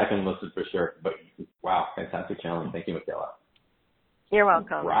want to come back and listen for sure. But wow, fantastic challenge. Thank you, Micheila. You're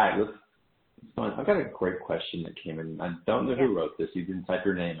welcome. Right. I've got a great question that came in. I don't know who wrote this. You didn't type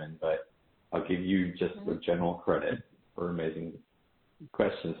your name in, but I'll give you just a general credit for amazing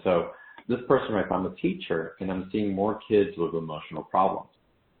question. So this person writes, I'm a teacher and I'm seeing more kids with emotional problems.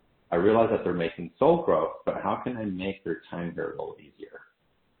 I realize that they're making soul growth, but how can I make their time here a little easier?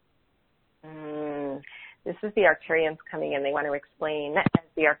 This is the Arcturians coming in. They want to explain, as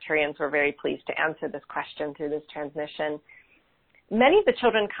the Arcturians were very pleased to answer this question through this transmission. Many of the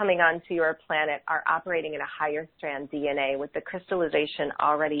children coming onto your planet are operating in a higher strand DNA with the crystallization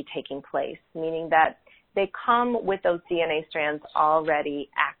already taking place, meaning that they come with those DNA strands already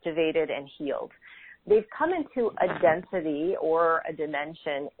activated and healed. They've come into a density or a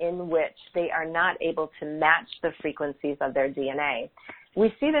dimension in which they are not able to match the frequencies of their DNA.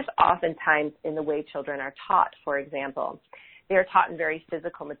 We see this oftentimes in the way children are taught, for example. They are taught in very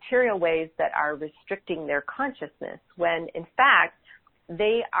physical, material ways that are restricting their consciousness, when in fact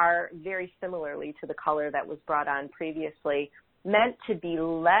they are very similarly to the color that was brought on previously, meant to be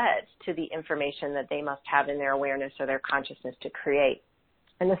led to the information that they must have in their awareness or their consciousness to create,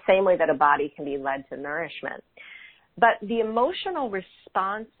 in the same way that a body can be led to nourishment. But the emotional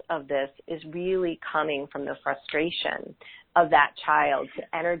response of this is really coming from the frustration of that child to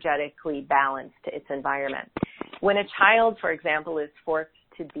energetically balance to its environment. When a child, for example, is forced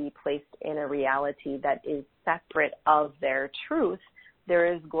to be placed in a reality that is separate of their truth,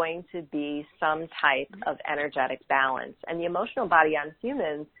 there is going to be some type of energetic balance. And the emotional body on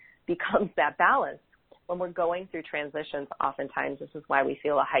humans becomes that balance. When we're going through transitions, oftentimes this is why we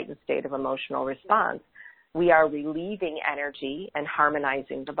feel a heightened state of emotional response. We are relieving energy and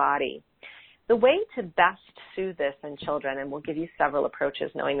harmonizing the body. The way to best soothe this in children, and we'll give you several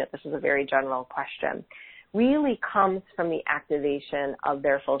approaches knowing that this is a very general question, really comes from the activation of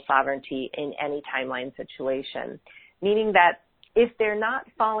their full sovereignty in any timeline situation, meaning that if they're not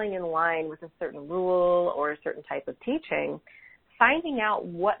falling in line with a certain rule or a certain type of teaching, finding out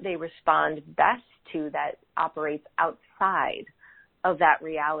what they respond best to that operates outside of that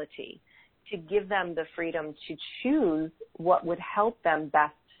reality, to give them the freedom to choose what would help them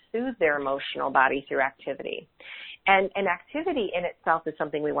best soothe their emotional body through activity. And activity in itself is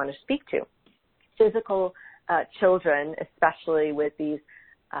something we want to speak to. Physical children, especially with these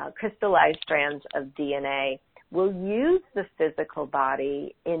crystallized strands of DNA, will use the physical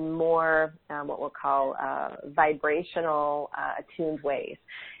body in more what we'll call vibrational, attuned ways.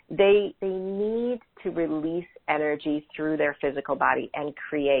 They need to release energy through their physical body and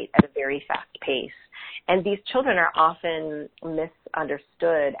create at a very fast pace. And these children are often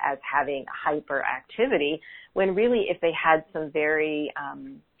misunderstood as having hyperactivity, when really if they had some very,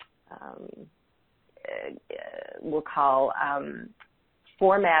 we'll call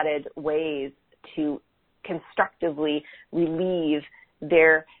formatted ways to constructively relieve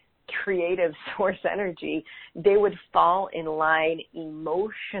their creative source energy, they would fall in line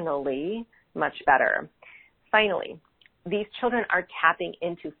emotionally much better. Finally, these children are tapping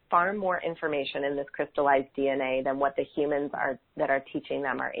into far more information in this crystallized DNA than what the humans that are teaching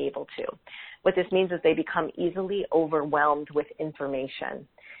them are able to. What this means is they become easily overwhelmed with information.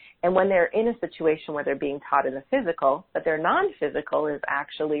 And when they're in a situation where they're being taught in the physical, but their non-physical is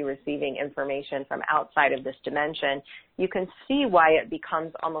actually receiving information from outside of this dimension, you can see why it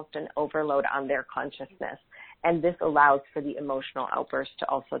becomes almost an overload on their consciousness. And this allows for the emotional outburst to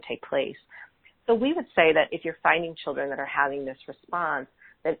also take place. So we would say that if you're finding children that are having this response,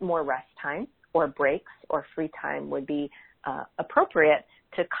 that more rest time or breaks or free time would be appropriate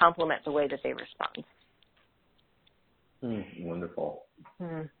to complement the way that they respond. Wonderful.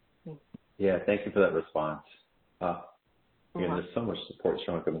 Yeah, thank you for that response. Again, there's so much support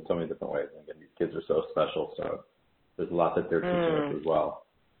showing up in so many different ways. Again, these kids are so special, so there's a lot that they're teaching us as well.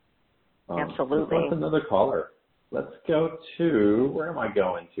 Absolutely. Let's another caller. Let's go to, where am I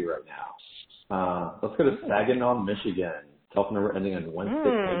going to right now? Let's go to Saginaw, Michigan. Telephone number ending in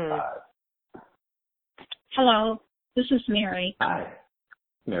 1685. Hello, this is Mary. Hi.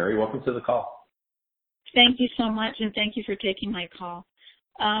 Mary, welcome to the call. Thank you so much, and thank you for taking my call.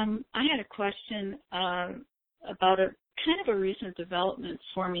 I had a question about a kind of a recent development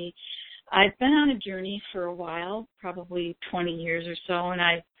for me. I've been on a journey for a while, probably 20 years or so, and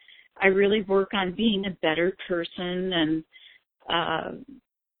I really work on being a better person and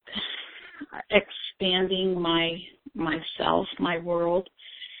expanding myself, my world.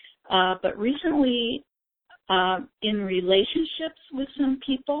 But recently, in relationships with some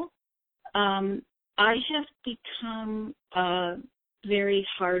people, I have become very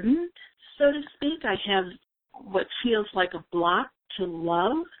hardened, so to speak. I have what feels like a block to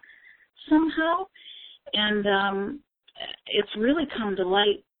love somehow. And it's really come to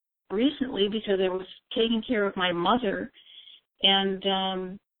light recently because I was taking care of my mother,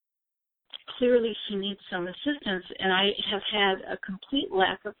 and clearly she needs some assistance, and I have had a complete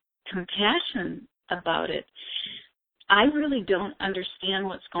lack of compassion about it. I really don't understand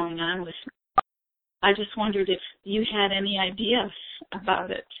what's going on with me. I just wondered if you had any ideas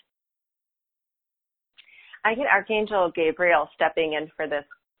about it. I get Archangel Gabriel stepping in for this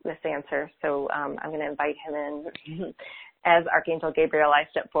answer, so I'm going to invite him in. As Archangel Gabriel, I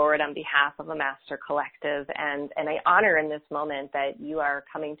step forward on behalf of a master collective, and I honor in this moment that you are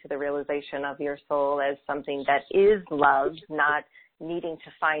coming to the realization of your soul as something that is love, not needing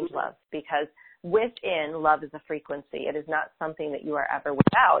to find love, because within, love is a frequency. It is not something that you are ever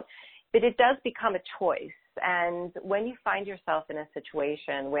without, but it does become a choice. And when you find yourself in a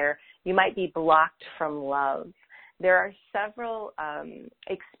situation where you might be blocked from love, there are several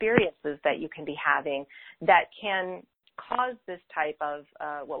experiences that you can be having that can cause this type of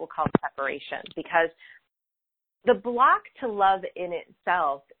what we'll call separation, because the block to love in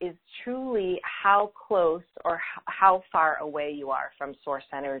itself is truly how close or how far away you are from source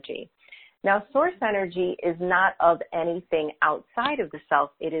energy. Now, source energy is not of anything outside of the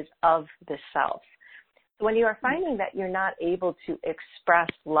self. It is of the self. So when you are finding that you're not able to express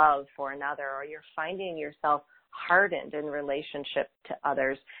love for another, or you're finding yourself hardened in relationship to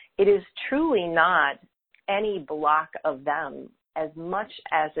others, it is truly not any block of them as much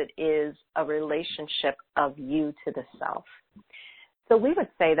as it is a relationship of you to the self. So we would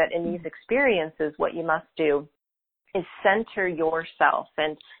say that in these experiences, what you must do is center yourself.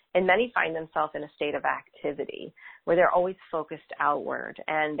 And many find themselves in a state of activity where they're always focused outward,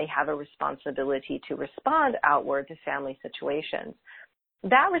 and they have a responsibility to respond outward to family situations.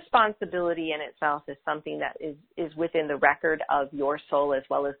 That responsibility in itself is something that is within the record of your soul as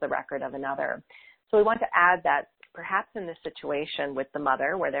well as the record of another. So we want to add that perhaps in this situation with the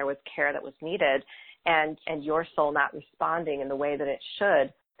mother, where there was care that was needed and your soul not responding in the way that it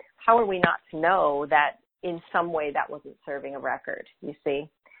should, how are we not to know that in some way that wasn't serving a record, you see?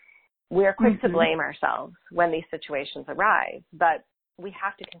 We are quick to blame ourselves when these situations arise, but we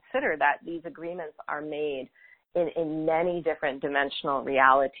have to consider that these agreements are made in many different dimensional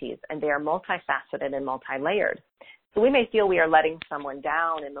realities, and they are multifaceted and multi-layered. So we may feel we are letting someone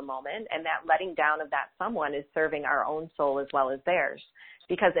down in the moment, and that letting down of that someone is serving our own soul as well as theirs,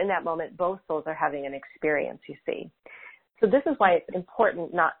 because in that moment, both souls are having an experience, you see. So this is why it's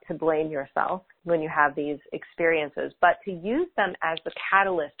important not to blame yourself when you have these experiences, but to use them as the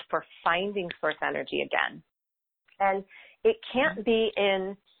catalyst for finding source energy again. And it can't be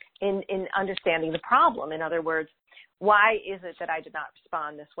in understanding the problem. In other words, why is it that I did not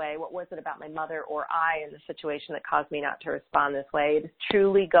respond this way? What was it about my mother or I in the situation that caused me not to respond this way? It is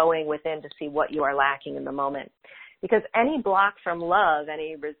truly going within to see what you are lacking in the moment. Because any block from love,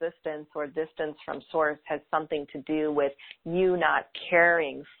 any resistance or distance from source has something to do with you not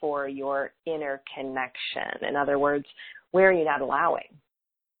caring for your inner connection. In other words, where are you not allowing?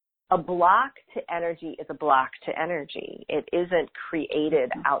 A block to energy is a block to energy. It isn't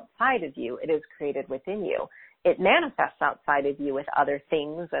created outside of you. It is created within you. It manifests outside of you with other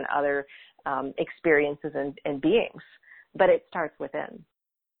things and other experiences and beings, but it starts within.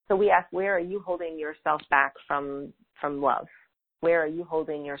 So we ask, where are you holding yourself back from love? Where are you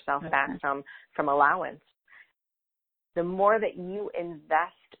holding yourself back from allowance? The more that you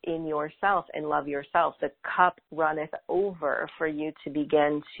invest in yourself and love yourself, the cup runneth over for you to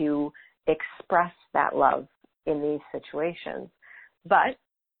begin to express that love in these situations. But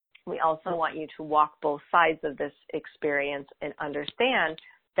we also want you to walk both sides of this experience and understand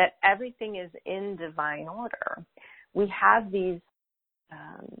that everything is in divine order. We have these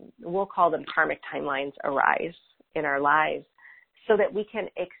we'll call them karmic timelines arise in our lives so that we can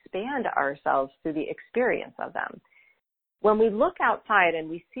expand ourselves through the experience of them. When we look outside and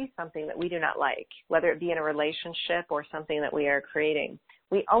we see something that we do not like, whether it be in a relationship or something that we are creating,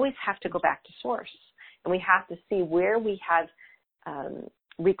 we always have to go back to source. And we have to see where we have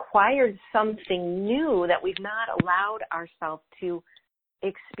required something new that we've not allowed ourselves to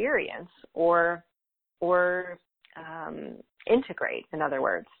experience or integrate, in other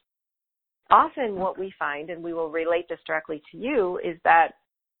words. Often what we find, and we will relate this directly to you, is that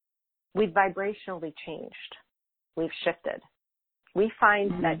we've vibrationally changed. We've shifted. We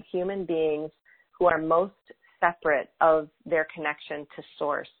find that human beings who are most separate of their connection to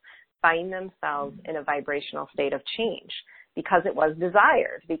source find themselves in a vibrational state of change because it was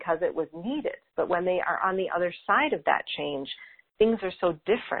desired, because it was needed. But when they are on the other side of that change, things are so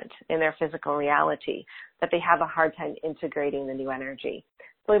different in their physical reality that they have a hard time integrating the new energy.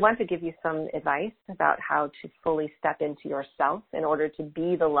 So I want to give you some advice about how to fully step into yourself in order to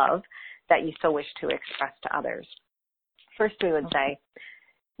be the love that you so wish to express to others. First, we would say,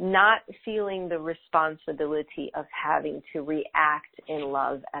 not feeling the responsibility of having to react in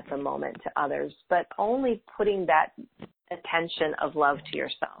love at the moment to others, but only putting that attention of love to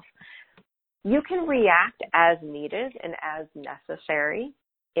yourself. You can react as needed and as necessary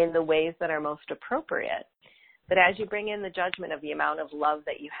in the ways that are most appropriate. But as you bring in the judgment of the amount of love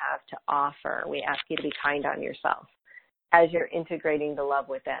that you have to offer, we ask you to be kind on yourself as you're integrating the love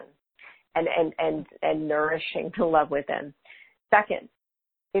within and nourishing the love within. Second,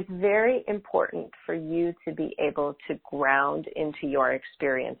 it's very important for you to be able to ground into your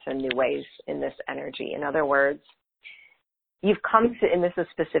experience in new ways in this energy. In other words, you've come to, and this is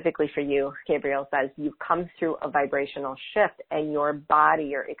specifically for you, Gabriel says, you've come through a vibrational shift and your body,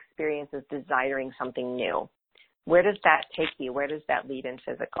 your experience is desiring something new. Where does that take you? Where does that lead in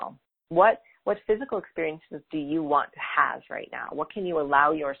physical? What physical experiences do you want to have right now? What can you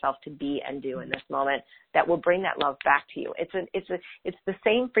allow yourself to be and do in this moment that will bring that love back to you? It's the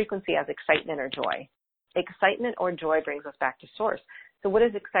same frequency as excitement or joy. Excitement or joy brings us back to source. So what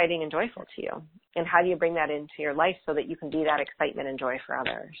is exciting and joyful to you? And how do you bring that into your life so that you can be that excitement and joy for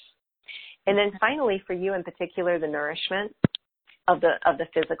others? And then finally, for you in particular, the nourishment of the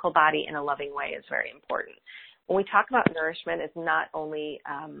physical body in a loving way is very important. When we talk about nourishment, it's not only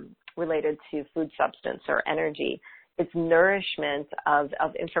related to food substance or energy. It's nourishment of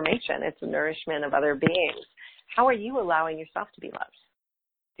information. It's nourishment of other beings. How are you allowing yourself to be loved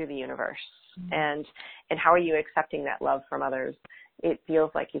through the universe? And how are you accepting that love from others? It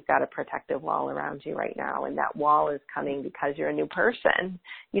feels like you've got a protective wall around you right now, and that wall is coming because you're a new person.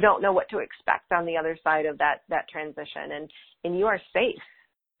 You don't know what to expect on the other side of that transition, and you are safe.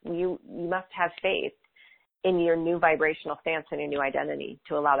 You must have faith in your new vibrational stance and your new identity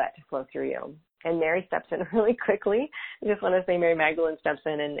to allow that to flow through you. And Mary steps in really quickly. I just want to say Mary Magdalene steps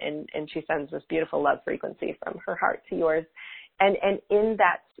in and she sends this beautiful love frequency from her heart to yours. And in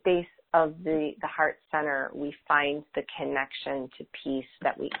that space of the heart center, we find the connection to peace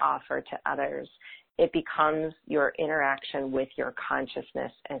that we offer to others. It becomes your interaction with your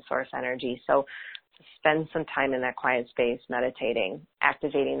consciousness and source energy. So spend some time in that quiet space, meditating,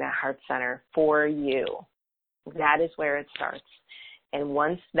 activating that heart center for you. That is where it starts. And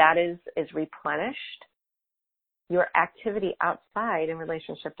once that is replenished, your activity outside in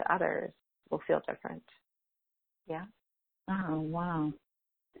relationship to others will feel different. Yeah? Oh, wow.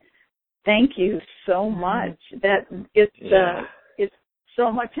 Thank you so much. That it's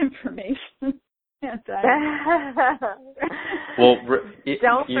so much information. Well,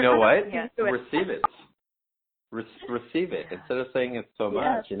 you know what? Receive it. Receive it instead of saying it's so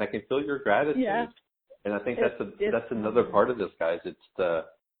much. And I can feel your gratitude. Yeah. And I think that's another part of this, guys. It's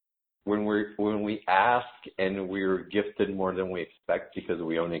when we ask and we're gifted more than we expect because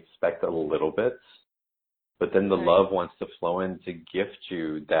we only expect a little bit. But then the love wants to flow in to gift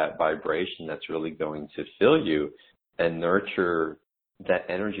you that vibration that's really going to fill you and nurture that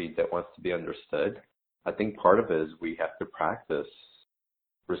energy that wants to be understood. I think part of it is we have to practice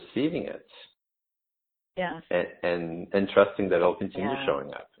receiving it. Yes. And trusting that it'll continue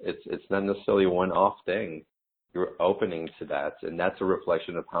showing up. It's not necessarily a one-off thing. You're opening to that, and that's a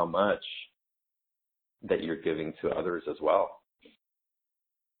reflection of how much that you're giving to others as well.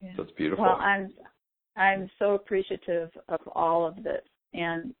 Yeah. So it's beautiful. Well, I'm so appreciative of all of this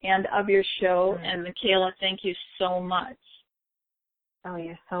and of your show. And Micheila, thank you so much. Oh,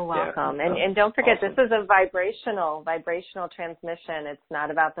 you're so welcome. And don't forget, This is a vibrational transmission. It's not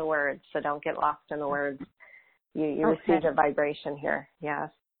about the words, so don't get lost in the words. You received a vibration here. Yes.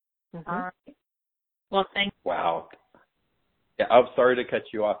 Mm-hmm. All right. Well, thank you. Wow. Yeah, I'm sorry to cut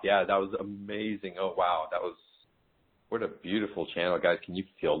you off. Yeah, that was amazing. Oh, wow. What a beautiful channel, guys. Can you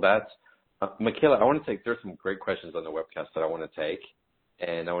feel that? Micheila, I want to there's some great questions on the webcast that I want to take,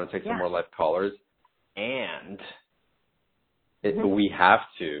 and I want to take some more live callers. And we have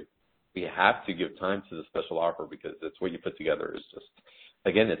to give time to the special offer because it's what you put together is just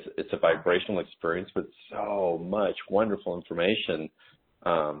again, it's a vibrational experience with so much wonderful information.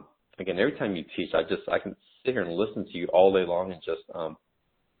 Again, every time you teach, I can sit here and listen to you all day long and just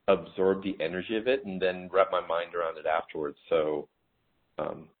absorb the energy of it and then wrap my mind around it afterwards. So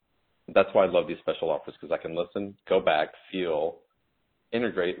that's why I love these special offers, because I can listen, go back, feel,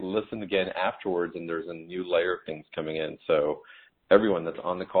 integrate, listen again afterwards, and there's a new layer of things coming in. So everyone that's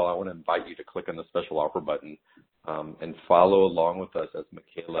on the call, I want to invite you to click on the special offer button and follow along with us as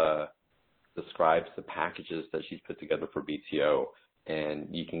Micheila describes the packages that she's put together for BTO. And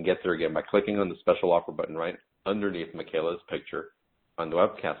you can get there again by clicking on the special offer button right underneath Micheila's picture on the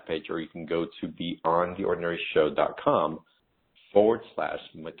webcast page, or you can go to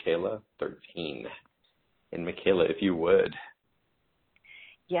beyondtheordinaryshow.com/Micheila13. And Micheila, if you would.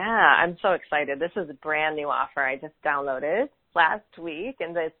 Yeah, I'm so excited. This is a brand new offer I just downloaded last week,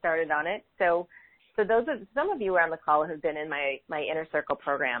 and I started on it. So some of you on the call have been in my Inner Circle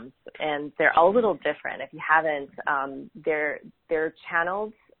programs, and they're all a little different. If you haven't, they're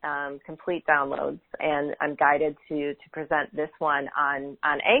channeled, complete downloads, and I'm guided to present this one on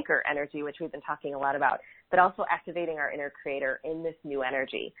anchor energy, which we've been talking a lot about, but also activating our inner creator in this new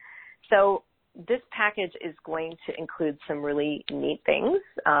energy. So this package is going to include some really neat things,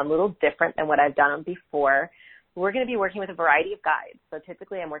 a little different than what I've done before. We're going to be working with a variety of guides. So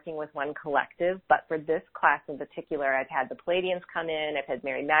typically I'm working with one collective, but for this class in particular, I've had the Pleiadians come in, I've had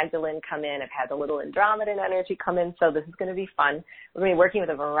Mary Magdalene come in, I've had the little Andromedan energy come in, so this is going to be fun. We're going to be working with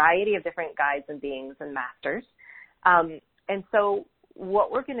a variety of different guides and beings and masters. And so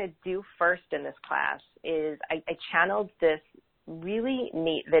what we're going to do first in this class is I channeled this really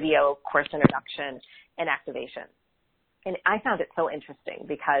neat video course introduction and activation. And I found it so interesting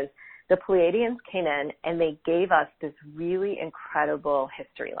because the Pleiadians came in and they gave us this really incredible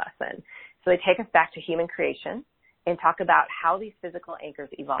history lesson. So they take us back to human creation and talk about how these physical anchors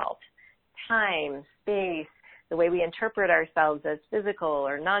evolved. Time, space, the way we interpret ourselves as physical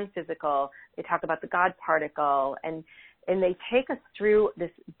or non-physical. They talk about the God particle, and they take us through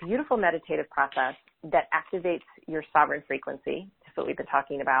this beautiful meditative process that activates your sovereign frequency. That's what we've been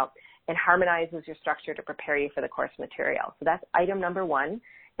talking about, and harmonizes your structure to prepare you for the course material. So that's item number one.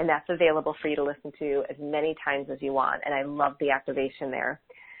 And that's available for you to listen to as many times as you want. And I love the activation there.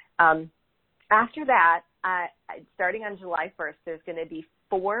 After that, starting on July 1st, there's going to be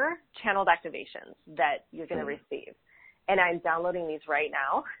 4 channeled activations that you're going to receive. And I'm downloading these right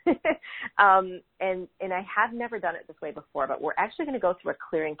now. And I have never done it this way before, but we're actually going to go through a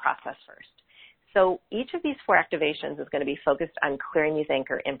clearing process first. So each of these 4 activations is going to be focused on clearing these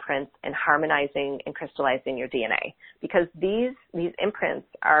anchor imprints and harmonizing and crystallizing your DNA, because these imprints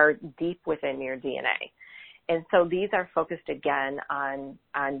are deep within your DNA. And so these are focused again on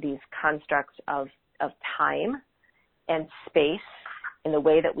these constructs of time and space in the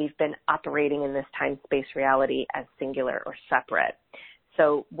way that we've been operating in this time-space reality as singular or separate.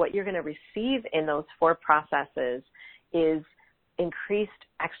 So what you're going to receive in those 4 processes is increased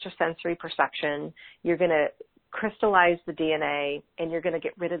extrasensory perception. You're going to crystallize the DNA, and you're going to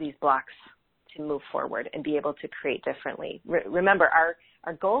get rid of these blocks to move forward and be able to create differently. Remember, our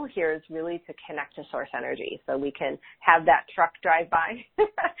goal here is really to connect to source energy so we can have that truck drive by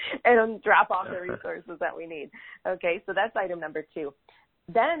and drop off the resources that we need. Okay, so that's item number 2.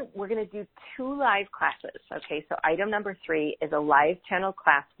 Then we're going to do 2 live classes. Okay, so item number 3 is a live channel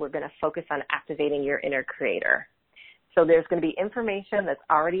class. We're going to focus on activating your inner creator. So there's going to be information that's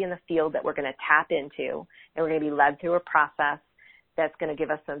already in the field that we're going to tap into, and we're going to be led through a process that's going to give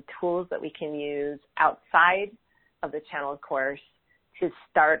us some tools that we can use outside of the channeled course to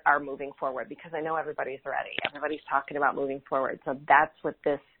start our moving forward, because I know everybody's ready. Everybody's talking about moving forward. So that's what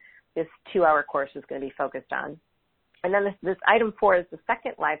this 2-hour course is going to be focused on. And then this item 4 is the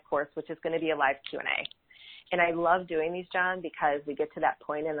second live course, which is going to be a live Q&A. And I love doing these, John, because we get to that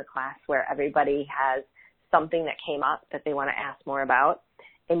point in the class where everybody has something that came up that they want to ask more about,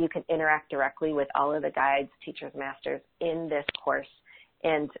 and you can interact directly with all of the guides, teachers, masters in this course.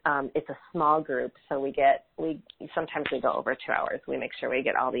 And it's a small group, so sometimes we go over 2 hours. We make sure we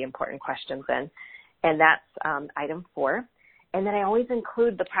get all the important questions in, and that's item 4. And then I always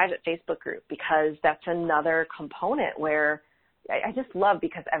include the private Facebook group, because that's another component where I just love,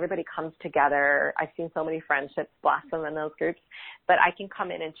 because everybody comes together. I've seen so many friendships blossom in those groups, but I can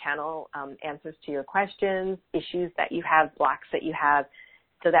come in and channel answers to your questions, issues that you have, blocks that you have.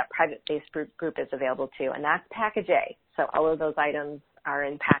 So that private Facebook group is available too. And that's package A. So all of those items are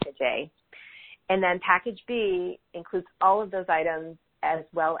in package A. And then package B includes all of those items as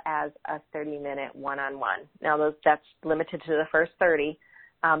well as a 30-minute one-on-one. Now that's limited to the first 30.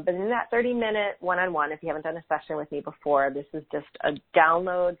 But in that 30-minute one-on-one, if you haven't done a session with me before, this is just a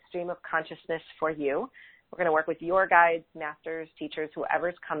download stream of consciousness for you. We're going to work with your guides, masters, teachers,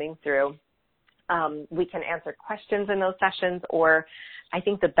 whoever's coming through. We can answer questions in those sessions, or I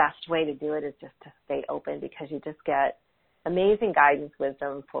think the best way to do it is just to stay open, because you just get amazing guidance,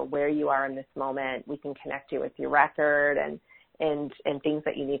 wisdom for where you are in this moment. We can connect you with your record and things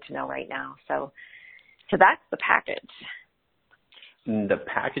that you need to know right now. So that's the package. The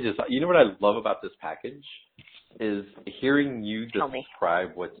package is, you know what I love about this package is hearing you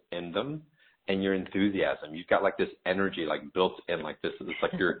describe what's in them and your enthusiasm. You've got like this energy like built in like this. It's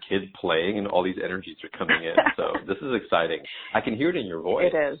like you're a kid playing and all these energies are coming in. So this is exciting. I can hear it in your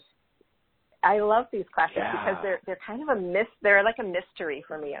voice. It is. I love these classes because they're kind of they're like a mystery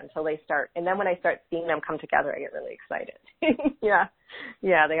for me until they start. And then when I start seeing them come together, I get really excited. Yeah,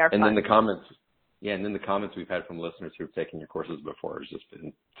 they are fun. And then the comments we've had from listeners who've taken your courses before has just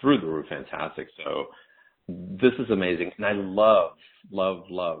been through the roof fantastic. So this is amazing. And I love, love,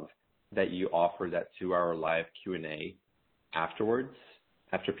 love that you offer that 2-hour live Q&A afterwards,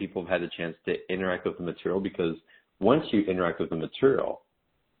 after people have had a chance to interact with the material, because once you interact with the material,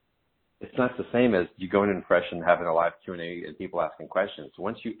 it's not the same as you going in fresh and having a live Q&A and people asking questions.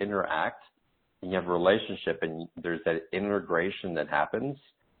 Once you interact and you have a relationship and there's that integration that happens,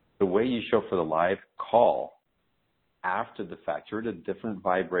 the way you show for the live call after the fact, you're at a different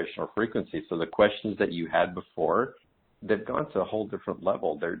vibrational frequency. So the questions that you had before, they've gone to a whole different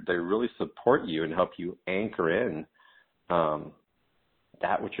level. They really support you and help you anchor in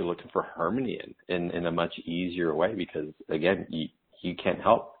that which you're looking for harmony in a much easier way, because, again, you can't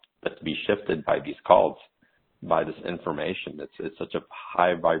help but to be shifted by these calls, by this information. It's such a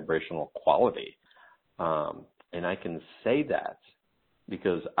high vibrational quality. And I can say that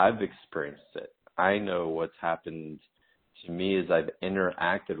because I've experienced it. I know what's happened to me as I've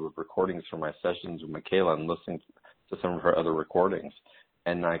interacted with recordings from my sessions with Micheila and listening to some of her other recordings.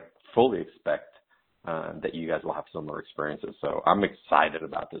 And I fully expect that you guys will have similar experiences. So I'm excited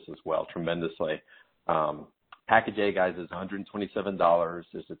about this as well, tremendously. Package A, guys, is $127.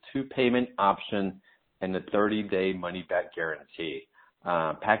 There's a 2-payment option and a 30-day money-back guarantee.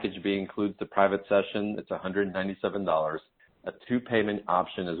 Package B includes the private session. It's $197. A 2-payment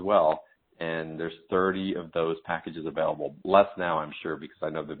option as well, and there's 30 of those packages available. Less now, I'm sure, because I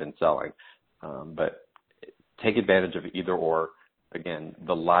know they've been selling. But take advantage of either or. Again,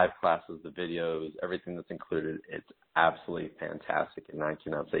 the live classes, the videos, everything that's included, it's absolutely fantastic, and I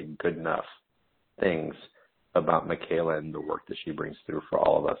cannot say good enough things about Micheila and the work that she brings through for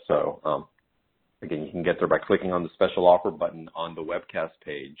all of us. So, again, you can get there by clicking on the special offer button on the webcast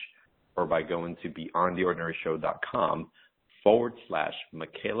page, or by going to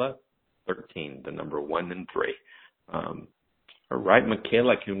beyondtheordinaryshow.com/Micheila13, the number 1 and 3. All right,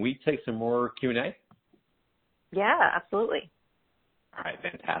 Micheila, can we take some more Q&A? Yeah, absolutely. All right,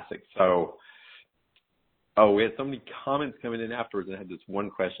 fantastic. So, we had so many comments coming in afterwards, and I had this one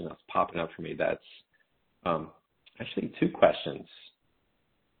question that's popping up for me. That's actually 2 questions.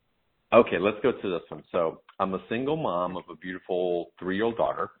 Okay, let's go to this one. So, I'm a single mom of a beautiful 3-year-old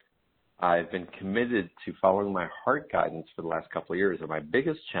daughter. I've been committed to following my heart guidance for the last couple of years, and my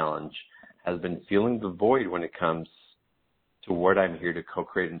biggest challenge has been feeling the void when it comes to what I'm here to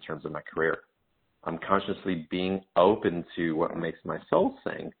co-create in terms of my career. I'm consciously being open to what makes my soul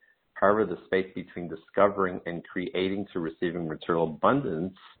sing. However, the space between discovering and creating to receiving material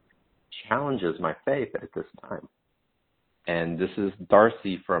abundance challenges my faith at this time. And this is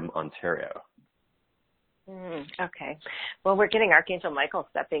Darcy from Ontario. Okay. Well, we're getting Archangel Michael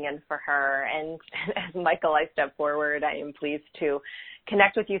stepping in for her. And as Michael, I step forward, I am pleased to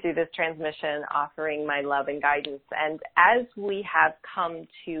connect with you through this transmission, offering my love and guidance. And as we have come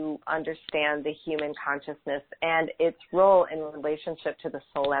to understand the human consciousness and its role in relationship to the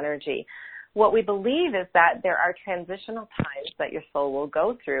soul energy, what we believe is that there are transitional times that your soul will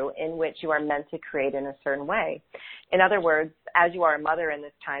go through in which you are meant to create in a certain way. In other words, as you are a mother in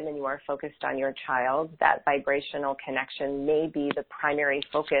this time and you are focused on your child, that vibrational connection may be the primary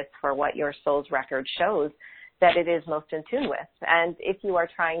focus for what your soul's record shows that it is most in tune with. And if you are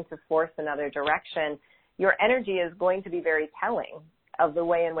trying to force another direction, your energy is going to be very telling of the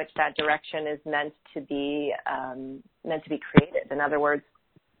way in which that direction is meant to be created. In other words,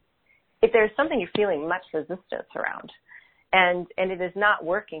 if there's something you're feeling much resistance around and it is not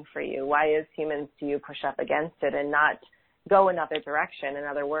working for you, why as humans do you push up against it and not go another direction? In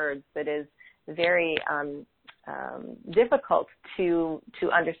other words, it is very difficult to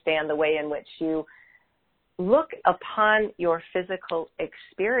understand the way in which you look upon your physical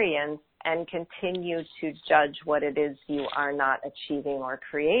experience and continue to judge what it is you are not achieving or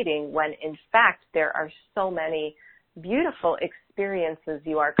creating, when in fact there are so many beautiful experiences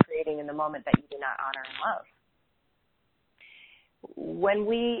you are creating in the moment that you do not honor and love. When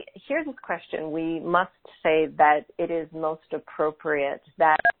we hear this question, we must say that it is most appropriate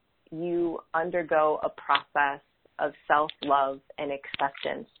that you undergo a process of self-love and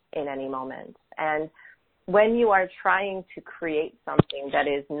acceptance in any moment. And when you are trying to create something that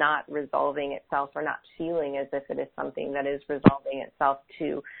is not resolving itself or not feeling as if it is something that is resolving itself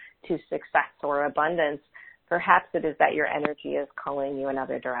to success or abundance, perhaps it is that your energy is calling you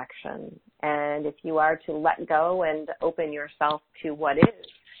another direction. And if you are to let go and open yourself to what is,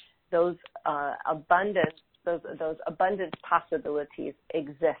 those abundant possibilities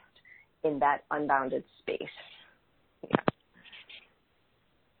exist in that unbounded space. Yeah.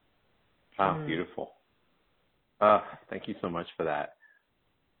 Ah, beautiful. Thank you so much for that.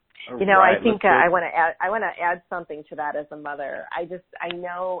 You know, right, I think I want to add something to that as a mother. I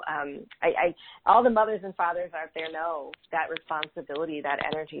know all the mothers and fathers out there know that responsibility, that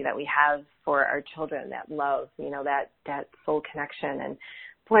energy that we have for our children, that love, you know, that soul connection. And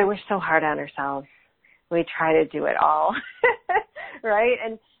boy, we're so hard on ourselves. We try to do it all, right?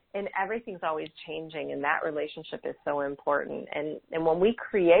 And everything's always changing, and that relationship is so important. And when we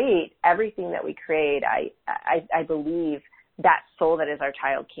create everything that we create, I believe that soul that is our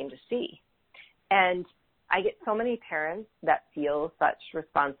child came to see. And I get so many parents that feel such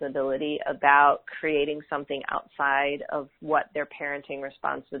responsibility about creating something outside of what their parenting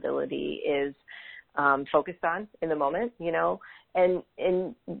responsibility is focused on in the moment, you know, and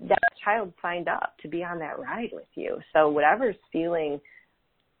that child signed up to be on that ride with you. So whatever's feeling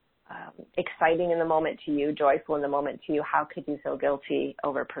exciting in the moment to you, joyful in the moment to you, how could you feel guilty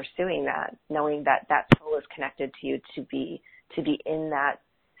over pursuing that, knowing that that soul is connected to you to be in that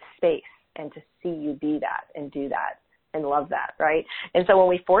space and to see you be that and do that and love that, right? And so when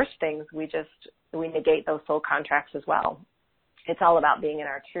we force things, we negate those soul contracts as well. It's all about being in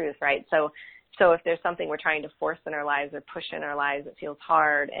our truth, right? So if there's something we're trying to force in our lives or push in our lives, it feels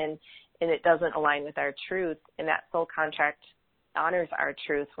hard and it doesn't align with our truth, and that soul contract honors our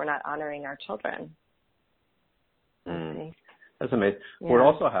truth, we're not honoring our children. That's amazing. Yeah. What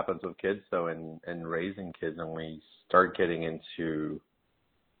also happens with kids, though, in raising kids, and we start getting into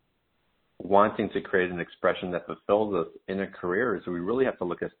wanting to create an expression that fulfills us in a career, is we really have to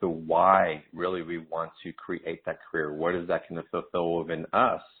look as to why really we want to create that career. What is that going to fulfill within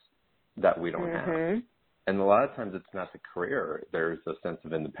us that we don't have? And a lot of times it's not the career. There's a sense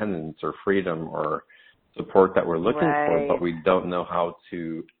of independence or freedom or support that we're looking for, but we don't know how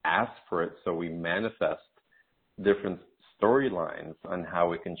to ask for it, so we manifest different storylines on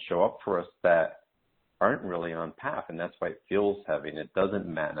how it can show up for us that aren't really on path, and that's why it feels heavy and it doesn't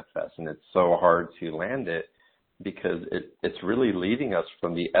manifest, and it's so hard to land it because it's really leading us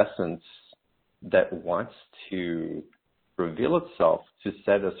from the essence that wants to reveal itself to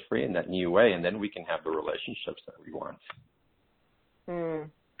set us free in that new way, and then we can have the relationships that we want.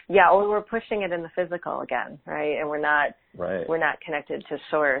 Yeah, or we're pushing it in the physical again, right? And we're not connected to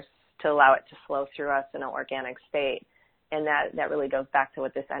source to allow it to flow through us in an organic state. And that really goes back to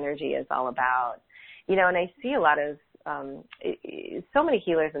what this energy is all about. You know, and I see a lot of, so many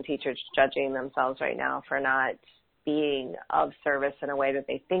healers and teachers judging themselves right now for not being of service in a way that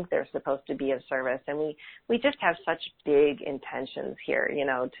they think they're supposed to be of service. And we just have such big intentions here, you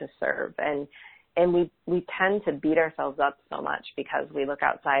know, to serve. And we tend to beat ourselves up so much because we look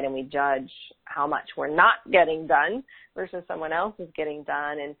outside and we judge how much we're not getting done versus someone else is getting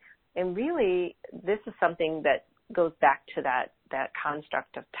done. And really, this is something that goes back to that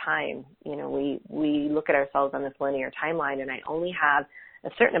construct of time. You know, we look at ourselves on this linear timeline, and I only have a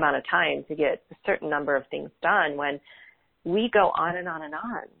certain amount of time to get a certain number of things done. When we go on and on and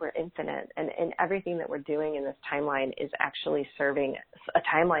on, we're infinite, and everything that we're doing in this timeline is actually serving a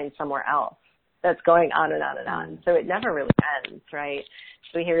timeline somewhere else that's going on and on and on. So it never really ends, right?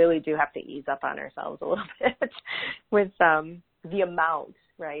 So we really do have to ease up on ourselves a little bit with the amount,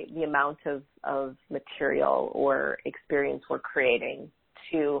 right? The amount of material or experience we're creating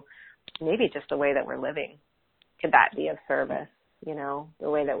to maybe just the way that we're living. Could that be of service, you know, the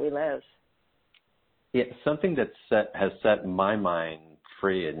way that we live? Yeah, something that has set my mind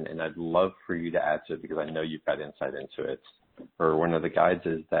free, and I'd love for you to add to it because I know you've got insight into it, or one of the guides,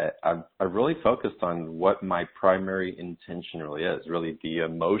 is that I've really focused on what my primary intention really is, really the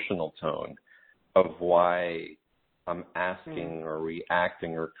emotional tone of why I'm asking or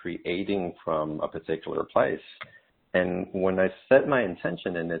reacting or creating from a particular place. And when I set my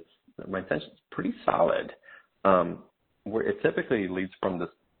intention, and my intention is pretty solid, where it typically leads from this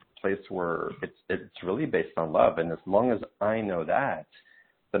place where it's really based on love. And as long as I know that,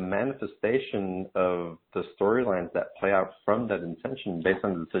 the manifestation of the storylines that play out from that intention based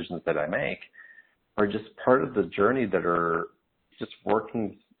on the decisions that I make are just part of the journey that are just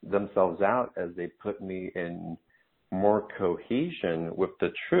working themselves out as they put me in more cohesion with the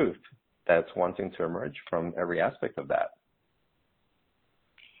truth that's wanting to emerge from every aspect of that.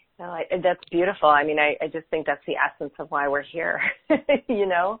 No, that's beautiful. I mean, I just think that's the essence of why we're here. You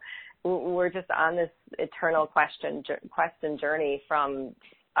know, we're just on this eternal quest and journey from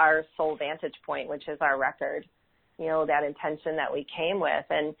our soul vantage point, which is our record, you know, that intention that we came with.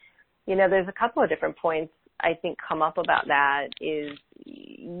 And, you know, there's a couple of different points I think come up about that is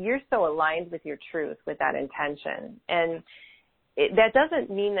you're so aligned with your truth, with that intention. And that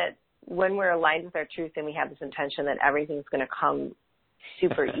doesn't mean that when we're aligned with our truth and we have this intention that everything's going to come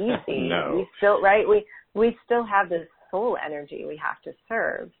super easy. No. We still, right? We still have this soul energy we have to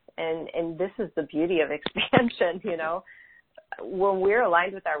serve. And this is the beauty of expansion, you know. When we're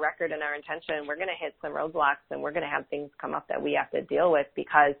aligned with our record and our intention, we're going to hit some roadblocks and we're going to have things come up that we have to deal with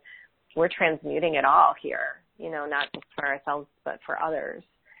because we're transmuting it all here, you know, not just for ourselves, but for others.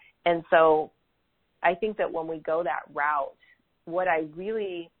 And so I think that when we go that route, what I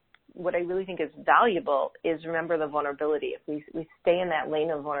really think is valuable is remember the vulnerability. If we stay in that lane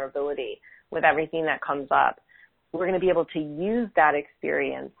of vulnerability with everything that comes up, we're going to be able to use that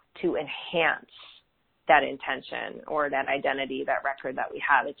experience to enhance that intention or that identity, that record that we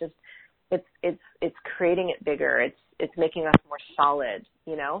have. It's creating it bigger. It's making us more solid,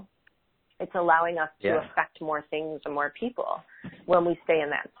 you know. It's allowing us to affect more things and more people when we stay in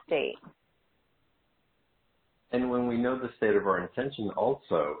that state. And when we know the state of our intention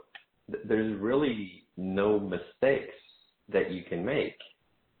also, there's really no mistakes that you can make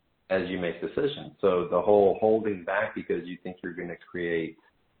as you make decisions. So the whole holding back because you think you're going to create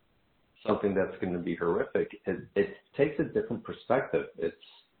something that's going to be horrific, it takes a different perspective. It's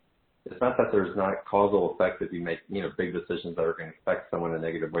not that there's not causal effect if you make, you know, big decisions that are going to affect someone in a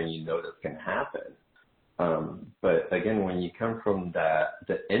negative way and you know that's going to happen. But again, when you come from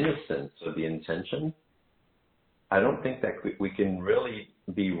the innocence of the intention, I don't think that we can really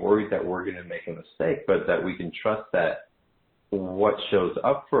be worried that we're going to make a mistake, but that we can trust that what shows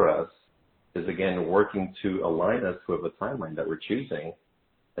up for us is, again, working to align us with a timeline that we're choosing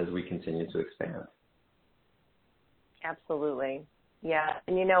as we continue to expand. Absolutely. Yeah.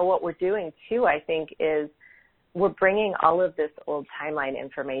 And you know, what we're doing too, I think, is we're bringing all of this old timeline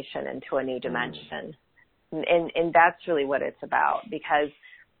information into a new dimension. And that's really what it's about, because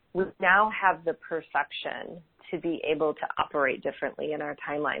we now have the perception to be able to operate differently in our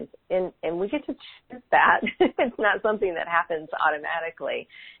timelines. And we get to choose that. It's not something that happens automatically.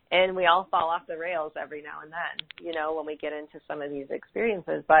 And we all fall off the rails every now and then, you know, when we get into some of these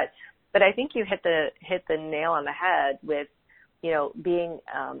experiences. But I think you hit the nail on the head with, you know, being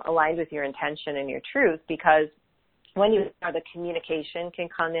aligned with your intention and your truth, because when you are, the communication can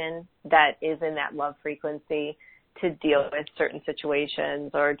come in that is in that love frequency to deal with certain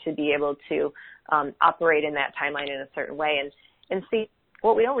situations or to be able to operate in that timeline in a certain way. And see,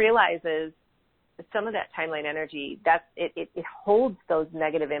 what we don't realize is some of that timeline energy, it holds those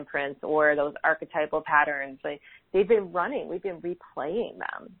negative imprints or those archetypal patterns. They've been running. We've been replaying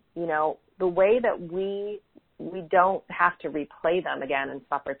them. You know, the way that we don't have to replay them again and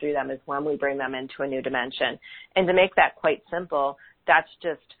suffer through them is when we bring them into a new dimension. And to make that quite simple, that's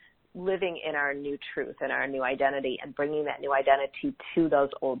just living in our new truth and our new identity and bringing that new identity to those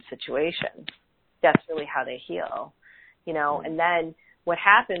old situations. That's really how they heal, you know. And then what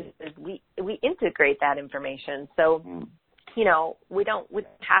happens is we integrate that information. So, you know, we don't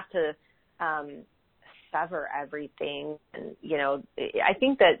have to sever everything. And, you know, I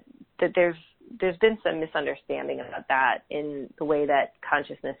think that there's been some misunderstanding about that in the way that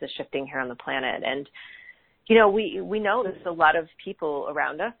consciousness is shifting here on the planet. And, you know, we know there's a lot of people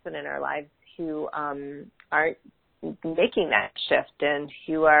around us and in our lives who aren't making that shift and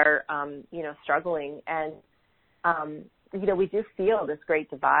who are, you know, struggling. And, you know, we do feel this great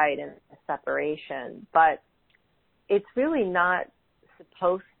divide and separation, but it's really not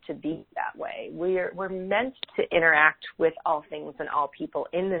supposed to be that way. We're meant to interact with all things and all people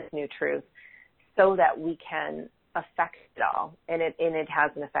in this new truth so that we can affect it all, and it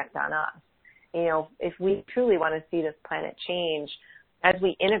has an effect on us. You know, if we truly want to see this planet change, as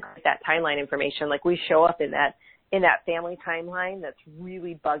we integrate that timeline information, like we show up in that family timeline that's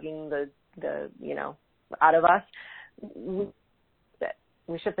really bugging the you know, out of us,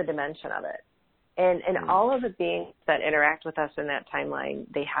 we shift the dimension of it. And all of the beings that interact with us in that timeline,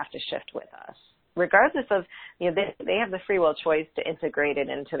 they have to shift with us. regardless of, they have the free will choice to integrate it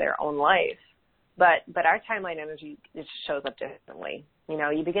into their own life. But our timeline energy just shows up differently.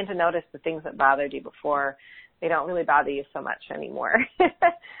 You begin to notice the things that bothered you before, they don't really bother you so much anymore,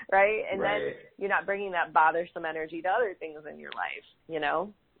 right? And then you're not bringing that bothersome energy to other things in your life,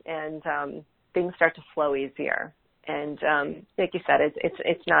 and things start to flow easier. And like you said,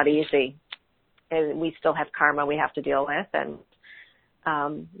 it's not easy, and we still have karma we have to deal with, and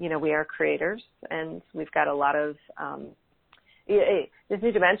we are creators, and we've got a lot of this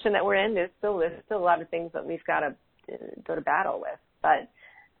new dimension that we're in. There's still a lot of things that we've got to go to battle with, but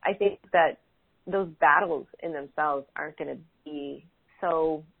I think that those battles in themselves aren't going to be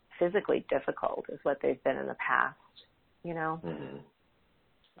so physically difficult as what they've been in the past. Mm-hmm.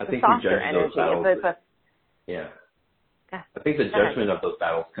 I think the judgment of those battles. I think the judgment of those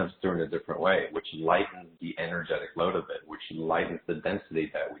battles comes through in a different way, which lightens the energetic load of it, which lightens the density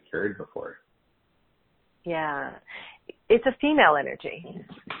that we carried before. Yeah. It's a female energy.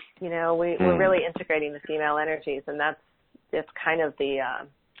 We're really integrating the female energies, and it's kind of the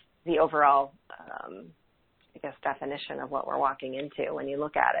overall, definition of what we're walking into when you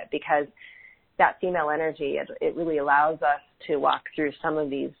look at it, because that female energy, it really allows us to walk through some of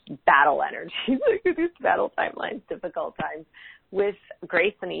these battle energies, these battle timelines, difficult times, with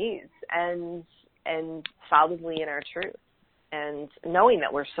grace and ease and solidly in our truth, and knowing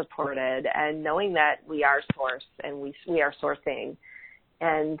that we're supported, and knowing that we are source and we are sourcing.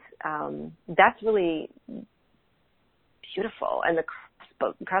 And that's really beautiful, and the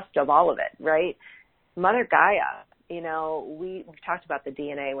crust of all of it, right? Mother Gaia, we've talked about the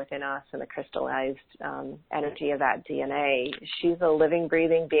DNA within us and the crystallized energy of that DNA. She's a living,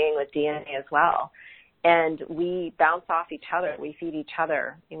 breathing being with DNA as well. And we bounce off each other. We feed each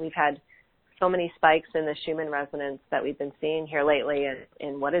other. And we've had so many spikes in the Schumann resonance that we've been seeing here lately.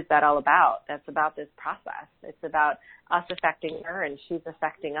 And what is that all about? That's about this process. It's about us affecting her and she's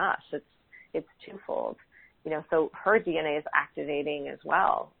affecting us. It's twofold. So her DNA is activating as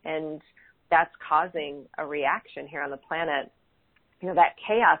well. And that's causing a reaction here on the planet. That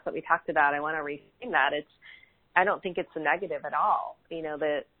chaos that we talked about, I want to reframe that. I don't think it's a negative at all.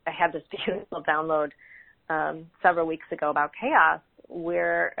 I had this beautiful download several weeks ago about chaos,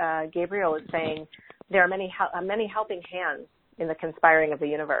 where Gabriel was saying there are many helping hands in the conspiring of the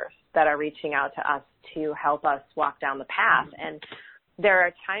universe that are reaching out to us to help us walk down the path. And there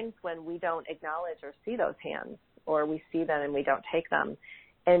are times when we don't acknowledge or see those hands, or we see them and we don't take them.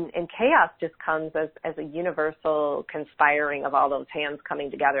 And chaos just comes as a universal conspiring of all those hands coming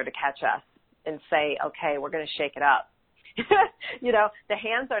together to catch us and say, okay, we're going to shake it up. The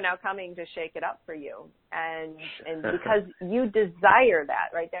hands are now coming to shake it up for you. And because you desire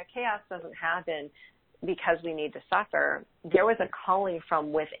that, right? That chaos doesn't happen because we need to suffer. There was a calling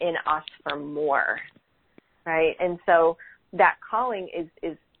from within us for more, right? And so that calling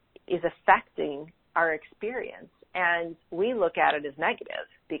is affecting our experience. And we look at it as negative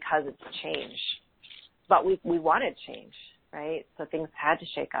because it's change. But we wanted change, right? So things had to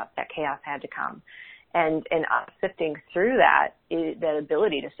shake up. That chaos had to come. And us sifting through that, the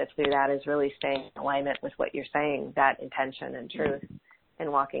ability to sift through that is really staying in alignment with what you're saying, that intention and truth, and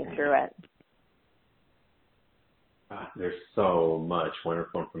walking through it. There's so much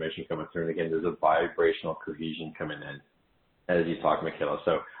wonderful information coming through. And again, there's a vibrational cohesion coming in as you talk, Micheila.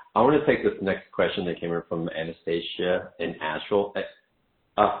 So I want to take this next question that came in from Anastasia in Asheville.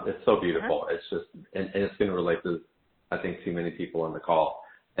 It's so beautiful. It's just, and it's going to relate to, I think, too many people on the call.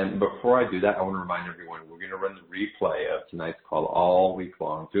 And before I do that, I want to remind everyone, we're going to run the replay of tonight's call all week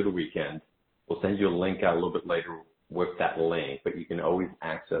long through the weekend. We'll send you a link out a little bit later with that link, but you can always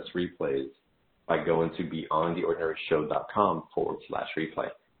access replays by going to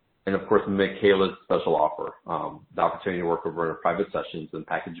beyondtheordinaryshow.com/replay. And of course, Micheila's special offer, the opportunity to work over in private sessions in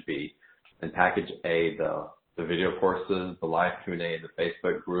Package B, and Package A, the video courses, the live Q&A in the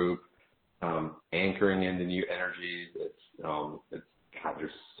Facebook group, anchoring in the new energies. God,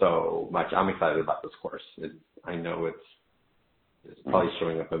 there's so much. I'm excited about this course. I know it's probably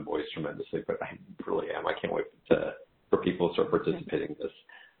showing up in voice tremendously, but I really am. I can't wait for people to start participating in this.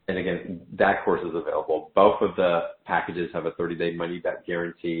 And again, that course is available. Both of the packages have a 30-day money-back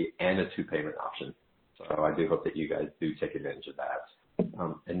guarantee and a 2-payment option. So I do hope that you guys do take advantage of that.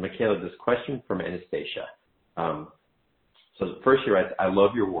 And Micheila, this question from Anastasia. So first she writes, I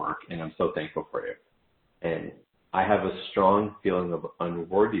love your work, and I'm so thankful for you. And I have a strong feeling of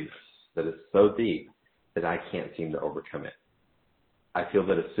unworthiness that is so deep that I can't seem to overcome it. I feel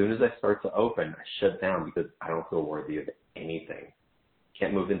that as soon as I start to open, I shut down because I don't feel worthy of anything.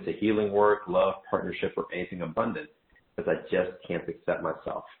 Can't move into healing work, love, partnership, or anything abundant because I just can't accept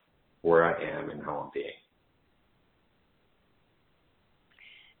myself. where I am and how I'm being.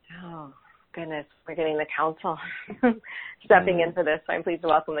 Oh, goodness. We're getting the Council stepping in for this. So I'm pleased to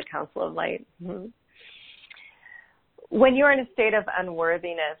welcome the Council of Light. When you're in a state of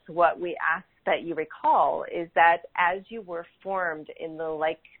unworthiness, what we ask that you recall is that as you were formed in the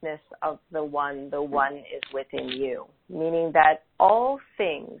likeness of the One is within you, meaning that all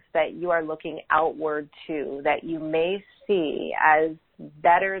things that you are looking outward to, that you may see as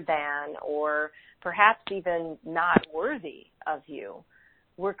better than or perhaps even not worthy of you,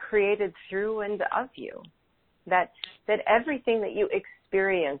 were created through and of you. That everything that you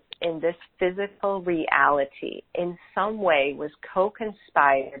experience in this physical reality in some way was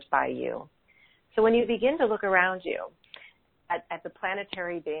co-conspired by you. So when you begin to look around you at the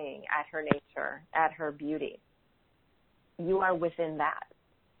planetary being, at her nature, at her beauty, you are within that,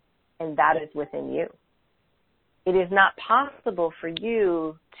 and that is within you. It is not possible for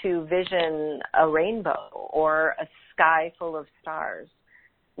you to vision a rainbow or a sky full of stars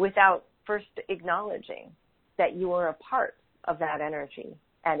without first acknowledging that you are a part of that energy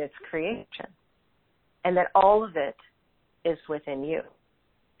and its creation, and that all of it is within you.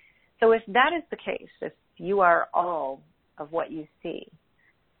 So if that is the case, if you are all of what you see,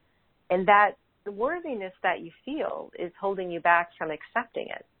 and that the worthiness that you feel is holding you back from accepting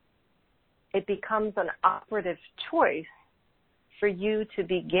it, it becomes an operative choice for you to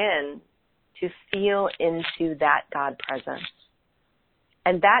begin to feel into that God presence.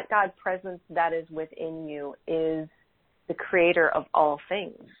 And that God presence that is within you is the creator of all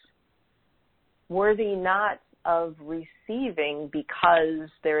things. Worthy not of receiving because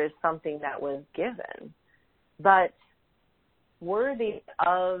there is something that was given, but worthy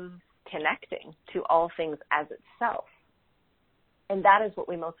of connecting to all things as itself. And that is what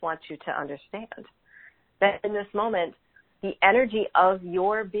we most want you to understand. That in this moment, the energy of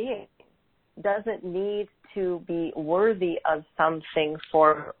your being doesn't need to be worthy of something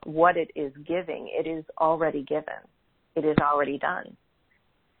for what it is giving. It is already given. It is already done.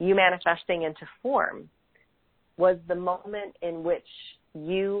 You manifesting into form was the moment in which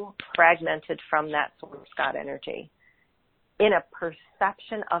you fragmented from that source God energy in a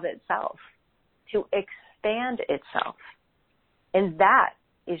perception of itself to expand itself. And that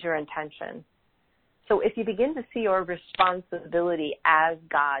is your intention. So if you begin to see your responsibility as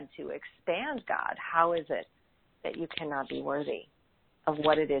God to expand God, how is it that you cannot be worthy of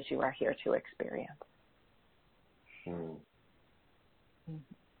what it is you are here to experience?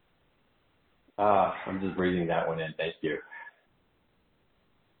 I'm just breathing that one in. Thank you.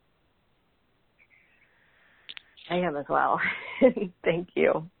 I am as well. Thank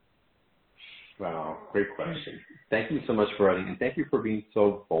you. Wow, great question. Thank you so much for writing, and thank you for being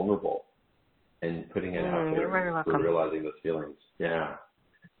so vulnerable and putting it out there. You're very welcome. For realizing those feelings. Yeah.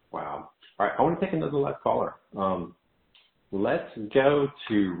 Wow. All right, I want to take another last caller. Let's go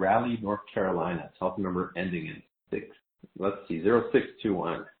to Raleigh, North Carolina. Telephone number ending in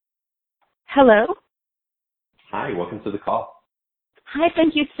 0621. Hello. Hi, welcome to the call. Hi,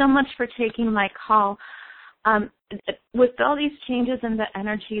 thank you so much for taking my call. With all these changes in the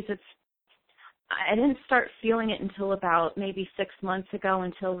energies, I didn't start feeling it until about maybe 6 months ago.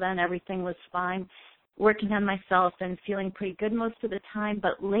 Until then, everything was fine, working on myself and feeling pretty good most of the time.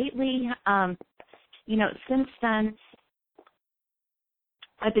 But lately, since then,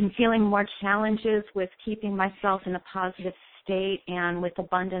 I've been feeling more challenges with keeping myself in a positive state and with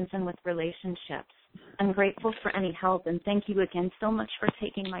abundance and with relationships. I'm grateful for any help, and thank you again so much for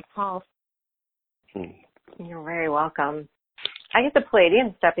taking my call. You're very welcome. I get the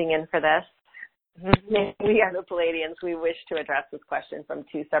Pleiadian stepping in for this. We are the Pleiadians. We wish to address this question from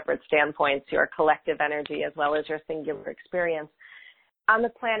two separate standpoints, your collective energy as well as your singular experience. On the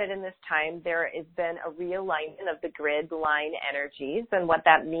planet in this time, there has been a realignment of the grid line energies, and what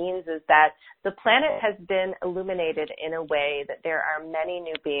that means is that the planet has been illuminated in a way that there are many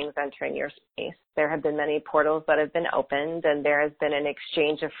new beings entering your space. There have been many portals that have been opened, and there has been an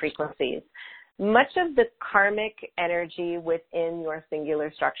exchange of frequencies. Much of the karmic energy within your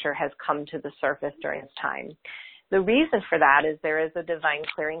singular structure has come to the surface during this time. The reason for that is there is a divine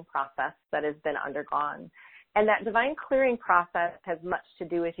clearing process that has been undergone. And that divine clearing process has much to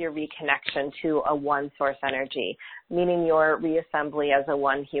do with your reconnection to a one source energy, meaning your reassembly as a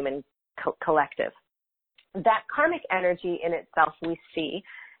one human collective. That karmic energy in itself, we see,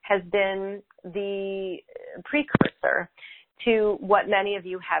 has been the precursor to what many of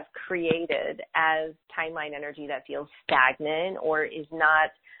you have created as timeline energy that feels stagnant or is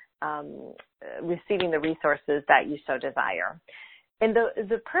not receiving the resources that you so desire. And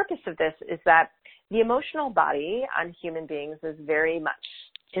the purpose of this is that the emotional body on human beings is very much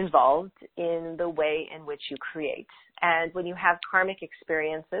involved in the way in which you create. And when you have karmic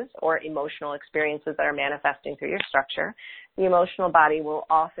experiences or emotional experiences that are manifesting through your structure, the emotional body will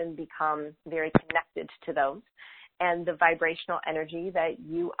often become very connected to those. And the vibrational energy that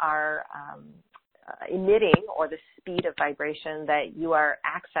you are emitting, or the speed of vibration that you are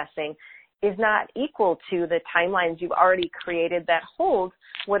accessing, is not equal to the timelines you've already created that hold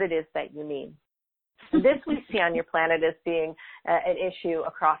what it is that you need. This we see on your planet as being an issue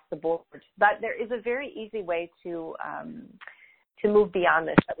across the board. But there is a very easy way to move beyond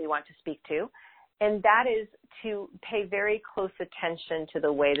this that we want to speak to, and that is to pay very close attention to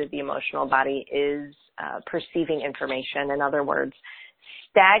the way that the emotional body is perceiving information. In other words,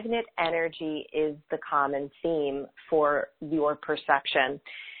 stagnant energy is the common theme for your perception.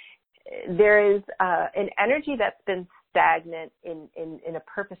 There is an energy that's been stagnant in a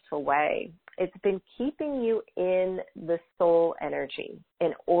purposeful way. It's been keeping you in the soul energy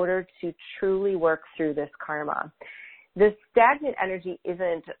in order to truly work through this karma. The stagnant energy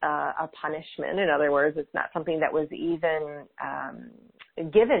isn't a punishment. In other words, it's not something that was even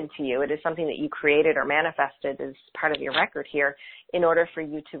given to you. It is something that you created or manifested as part of your record here in order for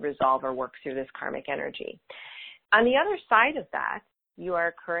you to resolve or work through this karmic energy. On the other side of that, you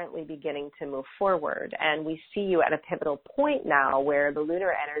are currently beginning to move forward, and we see you at a pivotal point now where the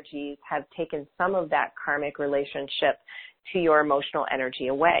lunar energies have taken some of that karmic relationship to your emotional energy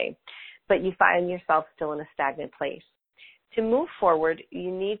away, but you find yourself still in a stagnant place. To move forward, you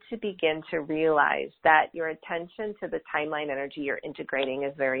need to begin to realize that your attention to the timeline energy you're integrating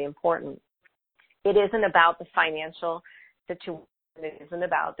is very important. It isn't about the financial situation. It isn't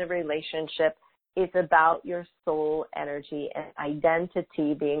about the relationship. It's about your soul energy and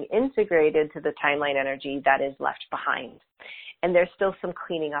identity being integrated to the timeline energy that is left behind. And there's still some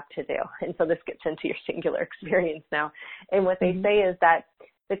cleaning up to do. And so this gets into your singular experience now. And what they say is that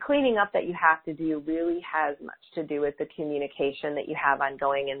the cleaning up that you have to do really has much to do with the communication that you have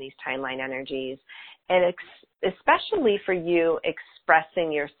ongoing in these timeline energies, and especially for you expressing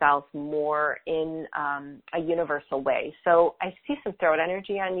yourself more in a universal way. So I see some throat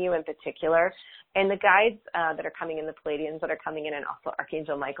energy on you in particular, and the guides that are coming in, the Pleiadians that are coming in, and also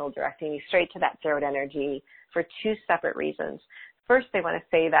Archangel Michael directing you straight to that throat energy for two separate reasons. First, they want to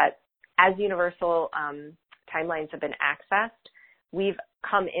say that as universal timelines have been accessed, we've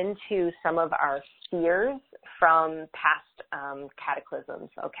come into some of our fears from past cataclysms,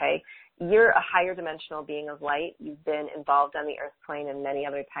 okay? You're a higher dimensional being of light. You've been involved on the earth plane and many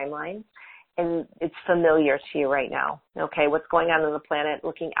other timelines, and it's familiar to you right now, okay? What's going on the planet,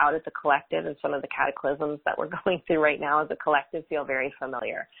 looking out at the collective and some of the cataclysms that we're going through right now as a collective feel very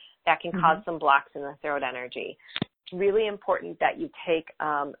familiar. That can cause some blocks in the throat energy. It's really important that you take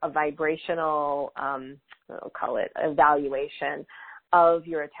a vibrational, we'll call it evaluation of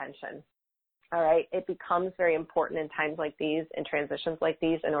your attention. All right. It becomes very important in times like these, in transitions like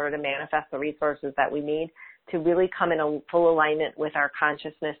these, in order to manifest the resources that we need to really come in a full alignment with our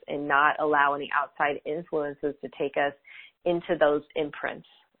consciousness and not allow any outside influences to take us into those imprints.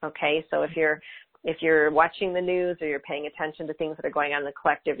 Okay. So if you're watching the news or you're paying attention to things that are going on in the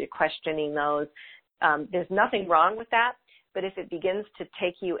collective, you're questioning those, there's nothing wrong with that. But if it begins to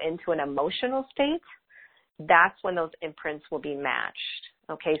take you into an emotional state, that's when those imprints will be matched.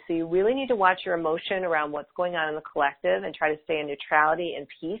 Okay, so you really need to watch your emotion around what's going on in the collective and try to stay in neutrality and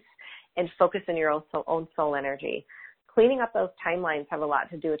peace and focus on your own soul energy. Cleaning up those timelines have a lot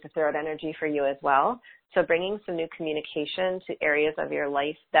to do with the throat energy for you as well. So bringing some new communication to areas of your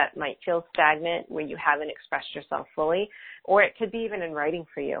life that might feel stagnant, where you haven't expressed yourself fully, or it could be even in writing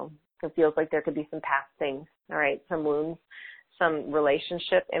for you. It feels like there could be some past things, all right, some wounds, some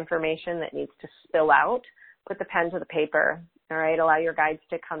relationship information that needs to spill out. Put the pen to the paper, all right? Allow your guides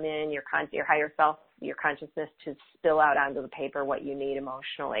to come in, your higher self, your consciousness to spill out onto the paper what you need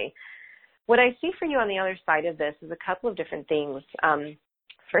emotionally. What I see for you on the other side of this is a couple of different things.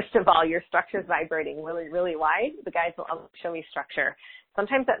 First of all, your structure is vibrating really, really wide. The guides will show me structure.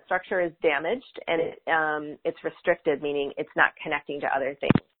 Sometimes that structure is damaged and it's restricted, meaning it's not connecting to other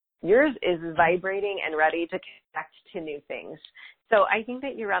things. Yours is vibrating and ready to connect to new things. So I think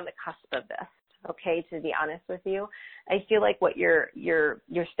that you're on the cusp of this. Okay, to be honest with you, I feel like what your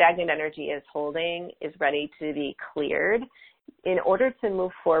stagnant energy is holding is ready to be cleared. In order to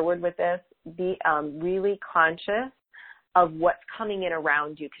move forward with this, be really conscious of what's coming in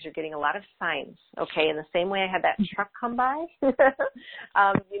around you, because you're getting a lot of signs. Okay, in the same way I had that truck come by,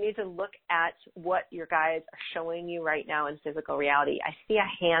 you need to look at what your guides are showing you right now in physical reality. I see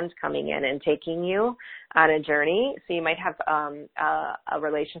a hand coming in and taking you on a journey. So you might have a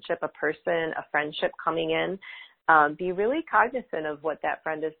relationship, a person, a friendship coming in be really cognizant of what that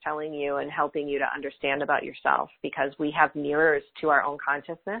friend is telling you and helping you to understand about yourself, because we have mirrors to our own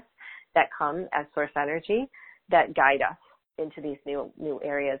consciousness that come as source energy that guide us into these new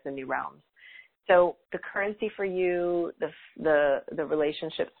areas and new realms. So the currency for you, the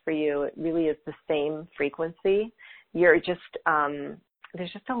relationships for you, it really is the same frequency. You're just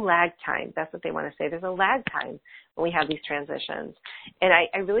there's just a lag time. That's what they want to say. There's a lag time when we have these transitions. And I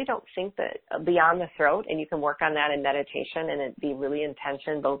really don't think that beyond the throat, and you can work on that in meditation and it be really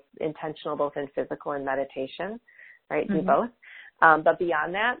intentional both in physical and meditation, right? Do both. But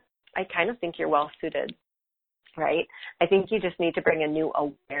beyond that, I kind of think you're well suited, right? I think you just need to bring a new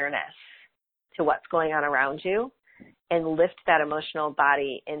awareness to what's going on around you and lift that emotional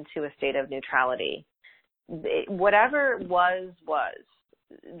body into a state of neutrality. Whatever was,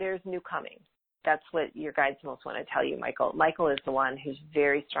 there's new coming. That's what your guides most want to tell you, Michael. Michael is the one who's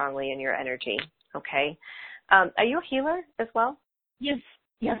very strongly in your energy, okay? Are you a healer as well? Yes,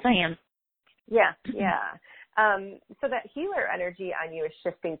 I am. Yeah. So that healer energy on you is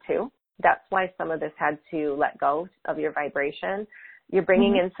shifting too. That's why some of this had to let go of your vibration. You're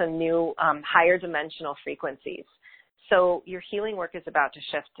bringing in some new higher dimensional frequencies. So your healing work is about to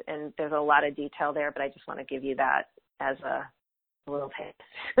shift, and there's a lot of detail there, but I just want to give you that as a little taste.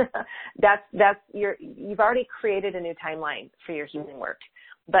 You've already created a new timeline for your healing work.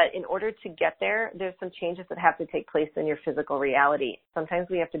 But in order to get there, there's some changes that have to take place in your physical reality. Sometimes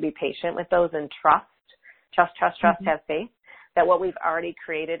we have to be patient with those and trust, have faith that what we've already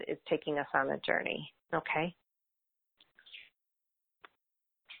created is taking us on a journey. Okay?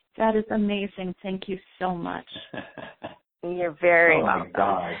 That is amazing. Thank you so much. You're very Oh, welcome. my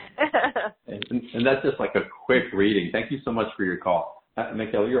God. and that's just like a quick reading. Thank you so much for your call.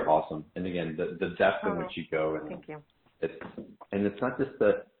 Micheila, you're awesome. And again, the depth in which you go. And thank you. It's not just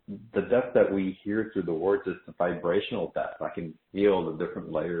the depth that we hear through the words, it's the vibrational depth. I can feel the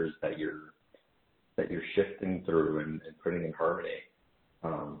different layers that you're shifting through and putting in harmony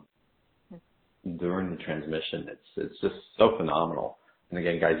during the transmission. It's just so phenomenal. And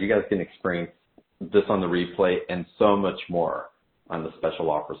again, guys, you guys can experience this on the replay and so much more on the special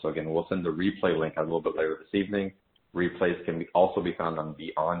offer. So again, we'll send the replay link out a little bit later this evening. Replays can also be found on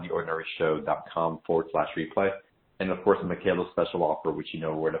beyondtheordinaryshow.com/replay. And of course, Micheila's special offer, which you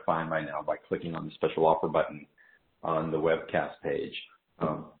know where to find by now by clicking on the special offer button on the webcast page.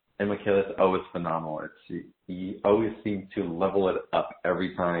 And Micheila's always phenomenal. You always seem to level it up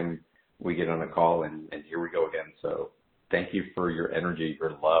every time we get on a call, and here we go again. So thank you for your energy,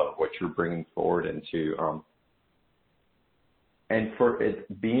 your love, what you're bringing forward into, and for it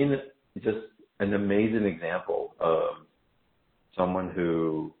being just an amazing example of someone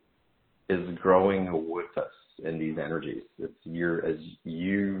who is growing with us in these energies. As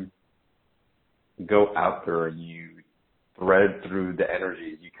you go out there and you thread through the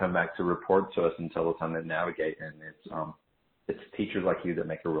energies, you come back to report to us and tell us how to navigate, and it's teachers like you that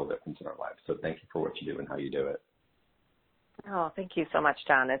make a real difference in our lives. So thank you for what you do and how you do it. Oh, thank you so much,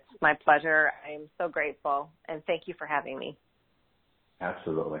 John. It's my pleasure. I'm so grateful, and thank you for having me.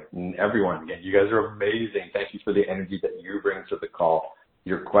 Absolutely. And everyone, again, you guys are amazing. Thank you for the energy that you bring to the call,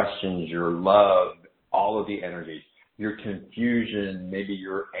 your questions, your love, all of the energies, your confusion, maybe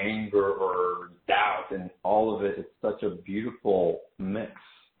your anger or doubt, and all of it. It's such a beautiful mix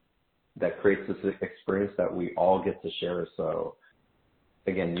that creates this experience that we all get to share. So,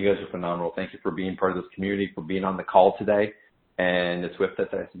 again, you guys are phenomenal. Thank you for being part of this community, for being on the call today. And it's with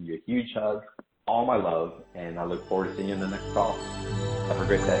that I send you a huge hug, all my love, and I look forward to seeing you in the next call. Have a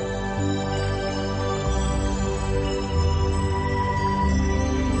great day.